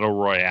called Battle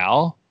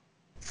Royale.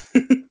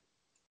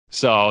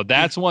 So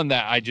that's one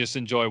that I just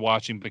enjoy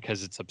watching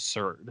because it's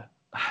absurd.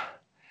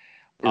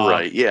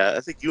 Right. Yeah, I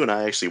think you and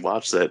I actually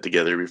watched that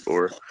together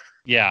before.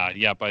 Yeah,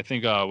 yep. I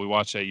think we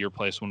watched it at your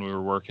place when we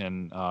were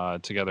working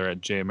together at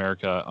J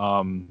America.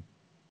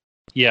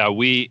 Yeah,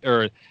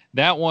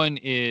 that one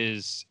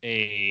is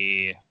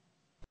a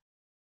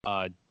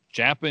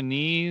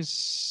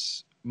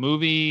Japanese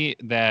movie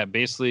that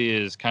basically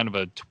is kind of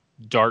a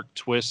dark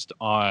twist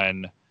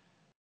on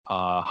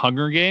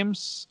Hunger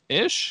Games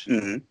ish,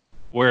 Hmm.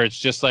 where it's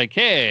just like,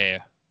 hey,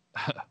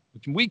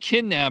 we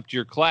kidnapped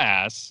your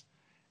class,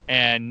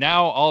 and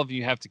now all of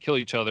you have to kill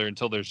each other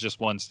until there's just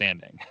one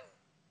standing.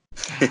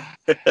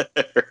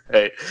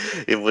 Right.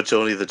 In which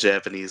only the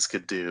Japanese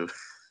could do.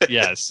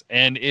 Yes,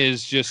 and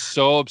is just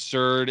so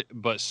absurd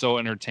but so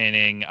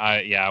entertaining.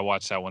 I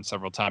watched that one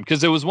several times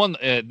because it was one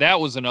that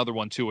was another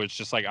one too. Where it's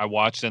just like I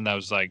watched it and I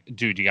was like,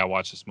 dude, you gotta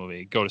watch this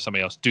movie. Go to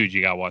somebody else, dude,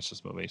 you gotta watch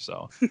this movie.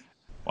 So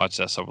watch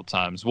that several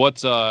times. Where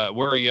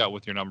are you at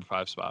with your number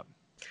 5 spot?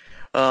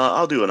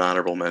 I'll do an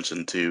honorable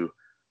mention too,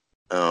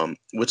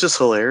 which is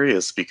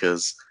hilarious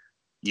because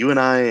you and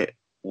I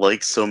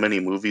like so many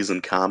movies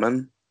in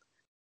common,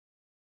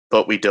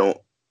 but we don't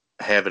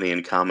have any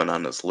in common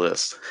on this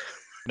list.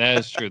 That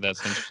is true.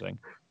 That's interesting.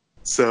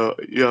 So,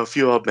 a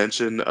few I'll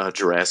mention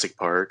Jurassic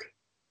Park.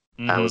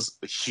 I Hmm. was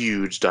a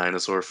huge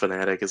dinosaur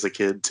fanatic as a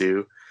kid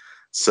too.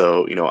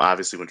 So,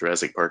 obviously when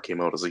Jurassic Park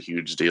came out, it was a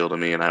huge deal to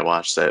me, and I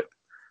watched that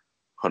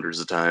hundreds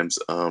of times.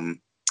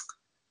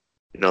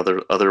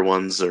 The other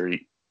ones are,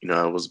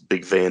 I was a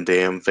big Van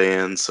Damme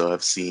fan, so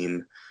I've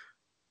seen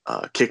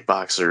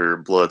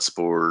Kickboxer,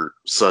 Bloodsport,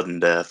 Sudden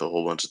Death a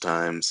whole bunch of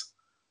times.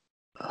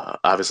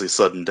 Obviously,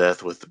 Sudden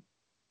Death with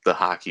the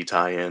hockey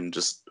tie-in,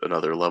 just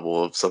another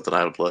level of something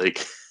I would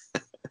like.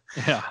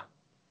 Yeah.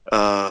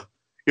 Uh,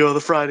 the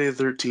Friday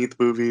the 13th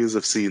movies,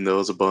 I've seen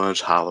those a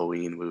bunch.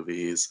 Halloween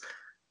movies,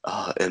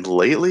 and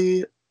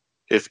lately,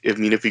 if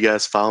you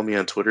guys follow me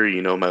on Twitter,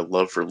 you know my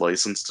love for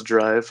License to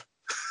Drive,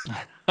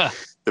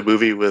 the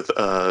movie with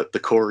the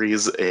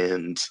Coreys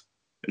and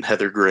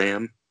Heather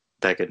Graham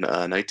back in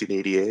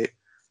 1988.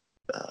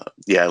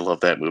 Yeah, I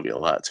love that movie a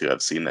lot too.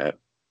 I've seen that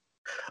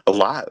a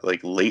lot, like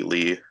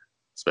lately,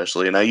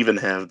 especially, and I even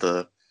have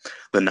the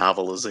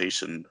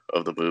novelization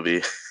of the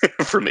movie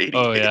from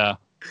Oh '88. yeah,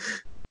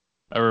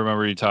 I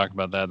remember you talking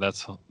about that.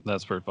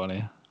 That's pretty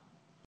funny.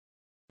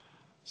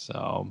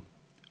 So,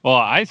 well,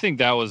 I think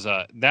that was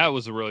a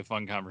really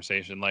fun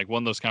conversation. Like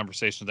one of those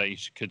conversations that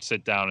could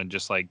sit down and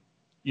just like,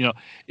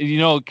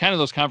 kind of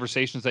those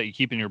conversations that you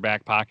keep in your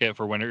back pocket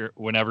for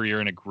whenever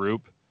you're in a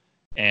group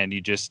and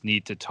you just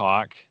need to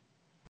talk.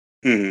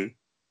 Hmm.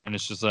 And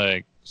it's just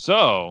like,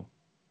 so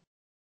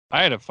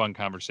I had a fun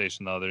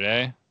conversation the other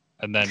day,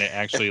 and then it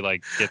actually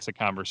like gets a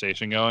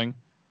conversation going.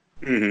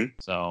 Hmm.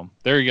 So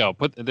there you go.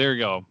 There you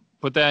go.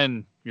 Put that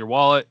in your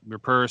wallet, your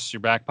purse, your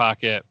back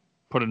pocket.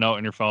 Put a note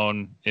in your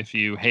phone. If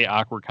you hate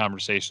awkward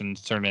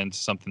conversations, turn it into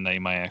something that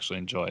you might actually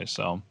enjoy.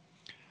 So,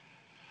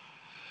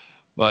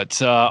 but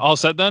all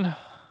set then.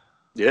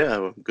 Yeah,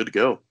 well, good to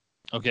go.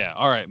 Okay.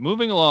 All right.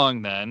 Moving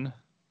along then.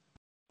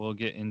 We'll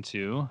get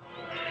into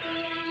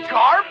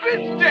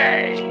Garbage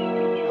Day!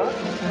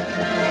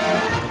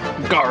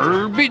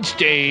 Garbage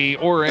Day,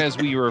 or as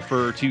we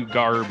refer to,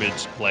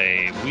 Garbage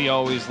Play. We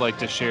always like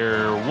to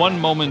share one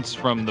moment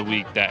from the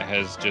week that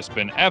has just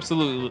been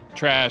absolute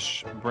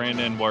trash.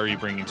 Brandon, what are you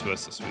bringing to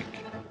us this week?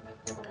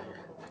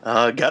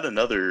 Got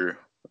another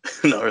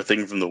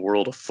thing from the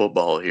world of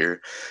football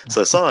here.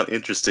 So I saw an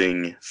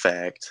interesting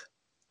fact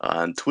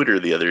on Twitter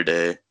the other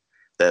day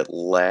that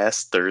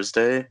last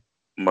Thursday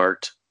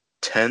marked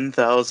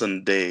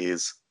 10,000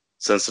 days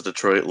since the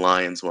Detroit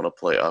Lions won a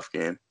playoff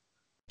game,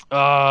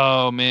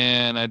 Oh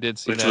man, I did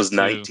see which that was too.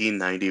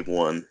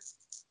 1991.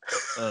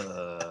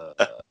 Uh,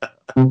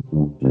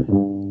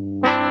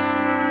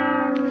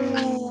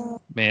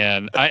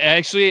 man, I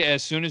actually,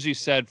 as soon as you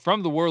said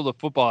from the world of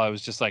football, I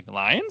was just like,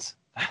 Lions?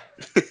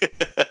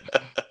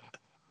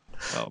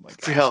 Oh my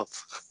Free gosh.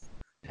 health.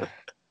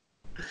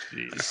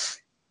 Jeez.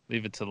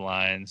 Leave it to the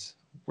Lions.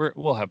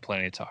 We'll have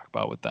plenty to talk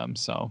about with them.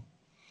 So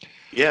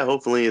Yeah,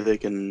 hopefully they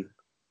can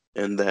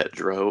end that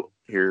drought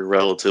here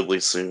relatively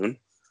soon.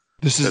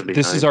 this is That'd be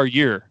this is nice. our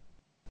year.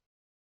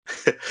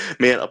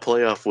 Man, a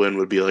playoff win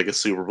would be like a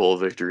Super Bowl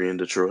victory in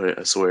Detroit,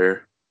 I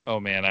swear. Oh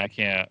man, I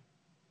can't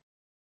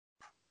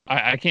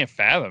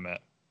fathom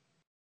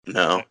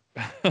No.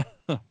 it.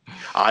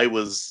 I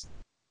was,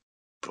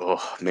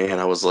 oh man,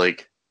 I was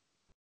like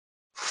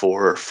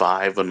 4 or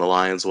 5 when the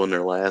Lions won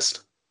their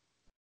last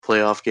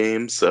playoff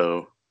game.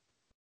 So,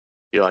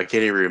 I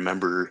can't even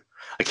remember.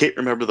 I can't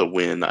remember the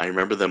win. I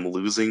remember them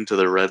losing to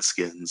the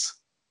Redskins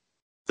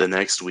the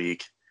next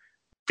week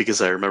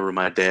because I remember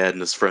my dad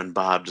and his friend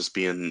Bob just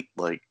being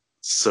like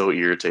so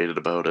irritated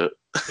about it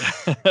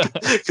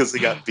because they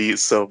got beat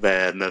so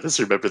bad. And I just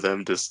remember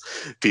them just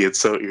being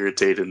so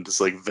irritated and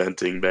just like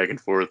venting back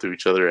and forth to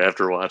each other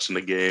after watching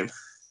the game.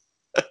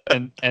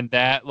 and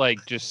that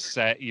like just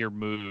set your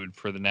mood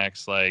for the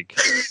next like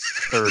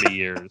 30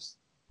 years.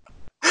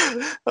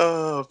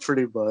 Oh,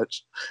 pretty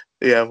much.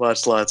 Yeah, I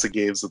watched lots of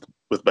games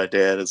with my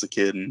dad as a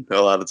kid, and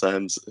a lot of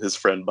times his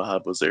friend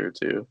Bob was there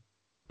too.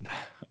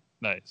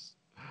 Nice.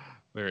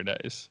 Very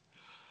nice.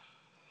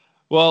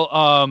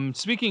 Well,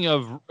 speaking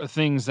of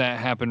things that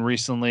happened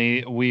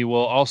recently, we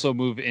will also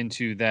move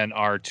into then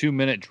our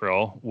 2-minute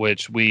drill,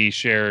 which we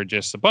share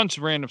just a bunch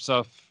of random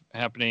stuff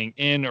happening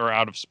in or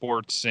out of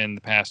sports in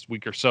the past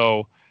week or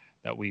so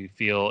that we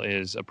feel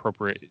is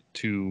appropriate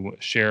to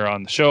share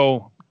on the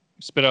show.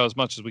 Spit out as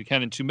much as we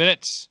can in 2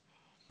 minutes.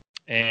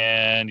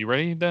 And you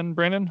ready then,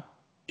 Brandon?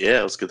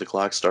 Yeah, let's get the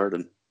clock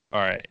started. All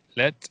right,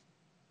 let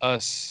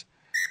us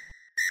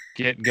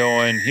get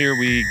going. Here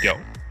we go.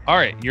 All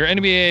right, your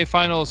NBA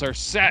finals are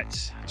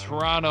set.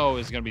 Toronto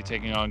is going to be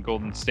taking on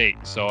Golden State,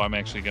 so I'm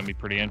actually going to be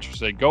pretty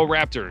interested. Go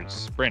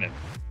Raptors. Brandon.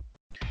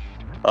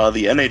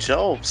 The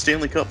NHL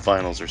Stanley Cup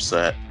finals are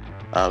set.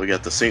 We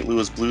got the St.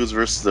 Louis Blues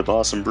versus the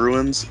Boston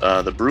Bruins.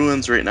 The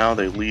Bruins right now,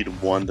 they lead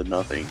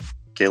 1-0.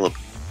 Caleb.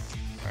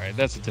 All right,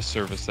 that's a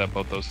disservice that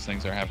both those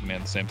things are happening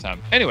at the same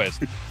time. Anyways,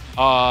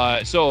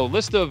 so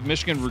list of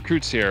Michigan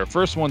recruits here.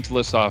 First one to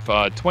list off,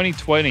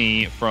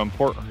 2020 from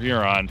Port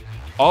Huron.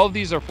 All of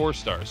these are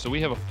 4-stars. So we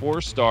have a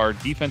 4-star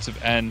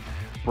defensive end,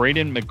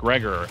 Braden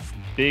McGregor.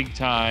 Big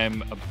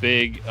time, a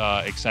big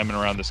excitement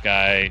around this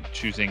guy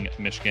choosing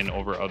Michigan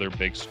over other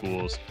big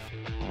schools.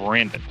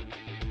 Brandon.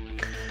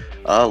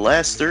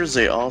 Last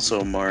Thursday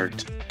also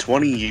marked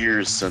 20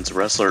 years since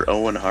wrestler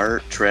Owen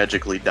Hart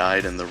tragically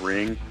died in the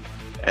ring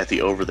at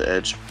the Over the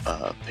Edge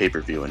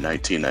pay-per-view in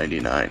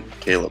 1999.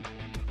 Caleb.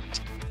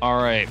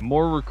 All right,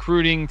 more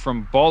recruiting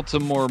from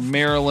Baltimore,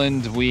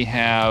 Maryland. We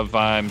have,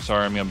 I'm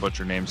sorry, I'm going to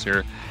butcher names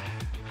here.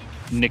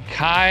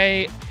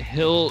 Nikai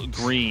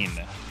Hill-Green,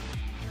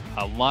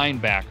 a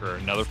linebacker,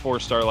 another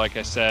 4-star, like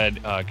I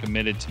said,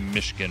 committed to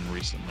Michigan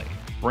recently.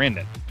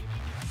 Brandon.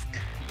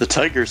 The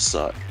Tigers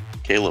suck.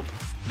 Caleb.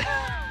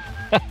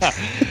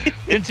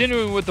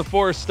 Continuing with the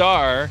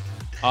 4-star,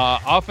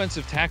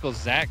 offensive tackle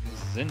Zach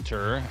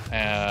Zinter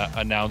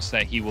announced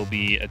that he will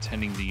be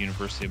attending the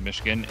University of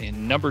Michigan.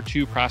 And number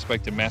 2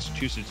 prospect in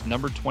Massachusetts,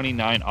 number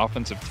 29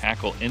 offensive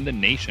tackle in the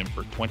nation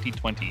for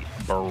 2020,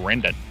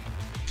 Brandon.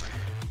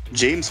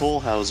 James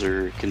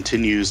Holhauser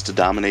continues to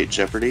dominate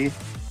Jeopardy.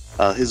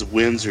 His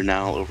wins are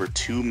now over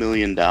 $2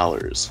 million.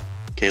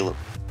 Caleb.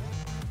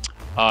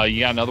 You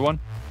got another one?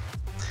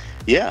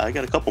 Yeah, I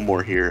got a couple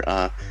more here.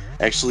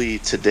 Actually,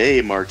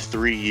 today marked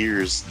 3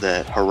 years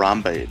that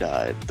Harambe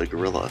died, the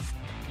gorilla.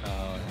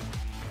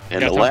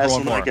 And the last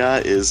one I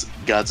got is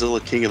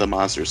Godzilla King of the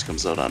Monsters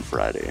comes out on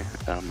Friday.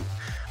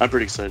 I'm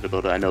pretty excited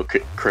about it. I know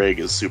Craig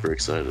is super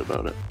excited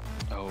about it.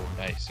 Oh,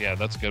 nice. Yeah,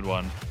 that's a good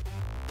one.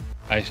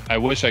 I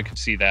wish I could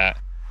see that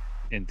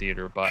in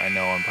theater, but I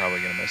know I'm probably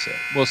going to miss it.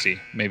 We'll see.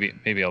 Maybe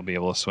I'll be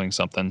able to swing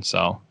something.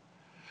 So,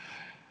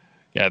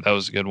 yeah, that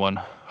was a good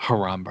one.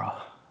 Harambe.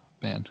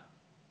 Man.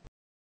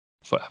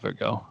 Forever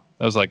ago.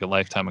 That was like a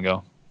lifetime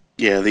ago.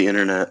 Yeah, the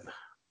internet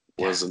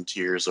was in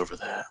tears over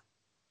that.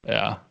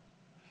 Yeah.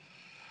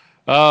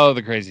 Oh,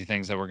 the crazy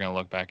things that we're going to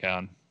look back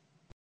on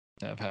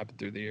that have happened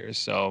through the years.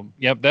 So,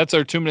 yep, that's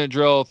our 2-minute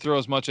drill. Throw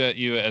as much at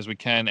you as we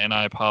can, and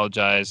I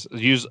apologize.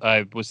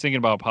 I was thinking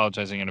about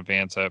apologizing in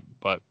advance,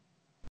 but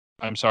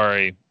I'm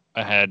sorry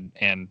ahead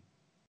and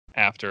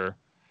after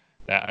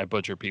that I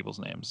butcher people's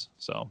names.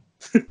 So,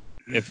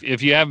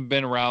 if you haven't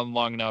been around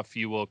long enough,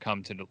 you will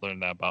come to learn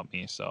that about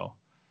me. So,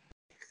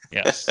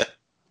 yes.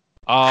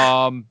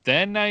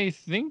 Then I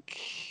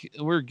think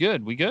we're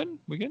good. We good?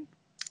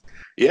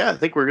 Yeah, I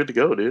think we're good to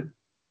go, dude.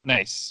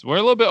 Nice. We're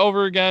a little bit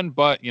over again,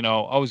 but,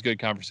 always good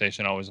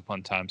conversation, always a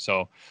fun time.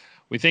 So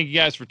we thank you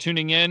guys for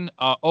tuning in.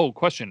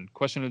 Question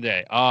of the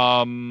day.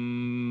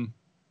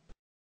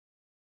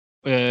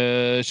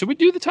 Should we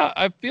do the top?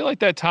 I feel like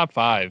that top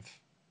 5.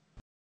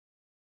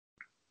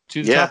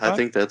 Yeah, I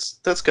think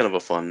that's kind of a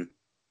fun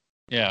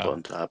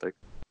topic.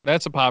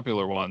 That's a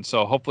popular one.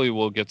 So hopefully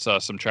we'll get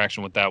some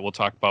traction with that. We'll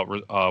talk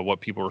about what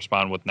people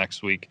respond with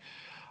next week.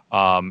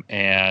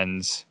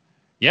 And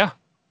yeah.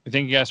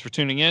 Thank you guys for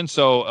tuning in.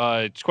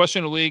 So,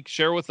 question of the week,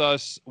 share with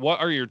us, what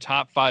are your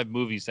top 5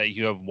 movies that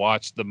you have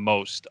watched the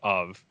most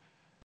of?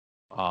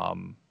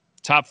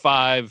 Top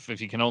 5, if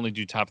you can only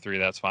do top 3,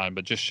 that's fine.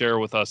 But just share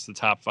with us the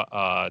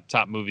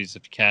top movies,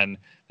 if you can,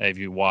 that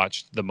you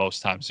watched the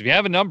most times. If you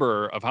have a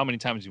number of how many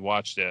times you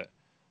watched it,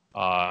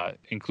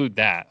 include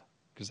that,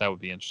 because that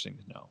would be interesting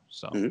to know.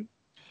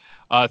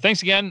 So,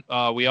 thanks again.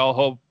 We all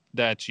hope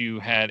that you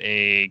had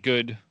a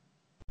good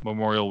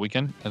Memorial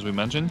weekend, as we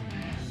mentioned.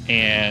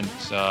 And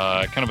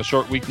kind of a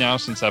short week now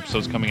since the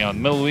episode's coming out in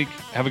the middle of the week.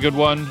 Have a good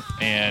one,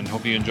 and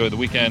hope you enjoy the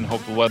weekend.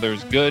 Hope the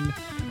weather's good.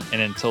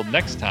 And until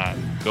next time,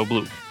 go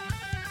blue.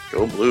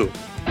 Go blue.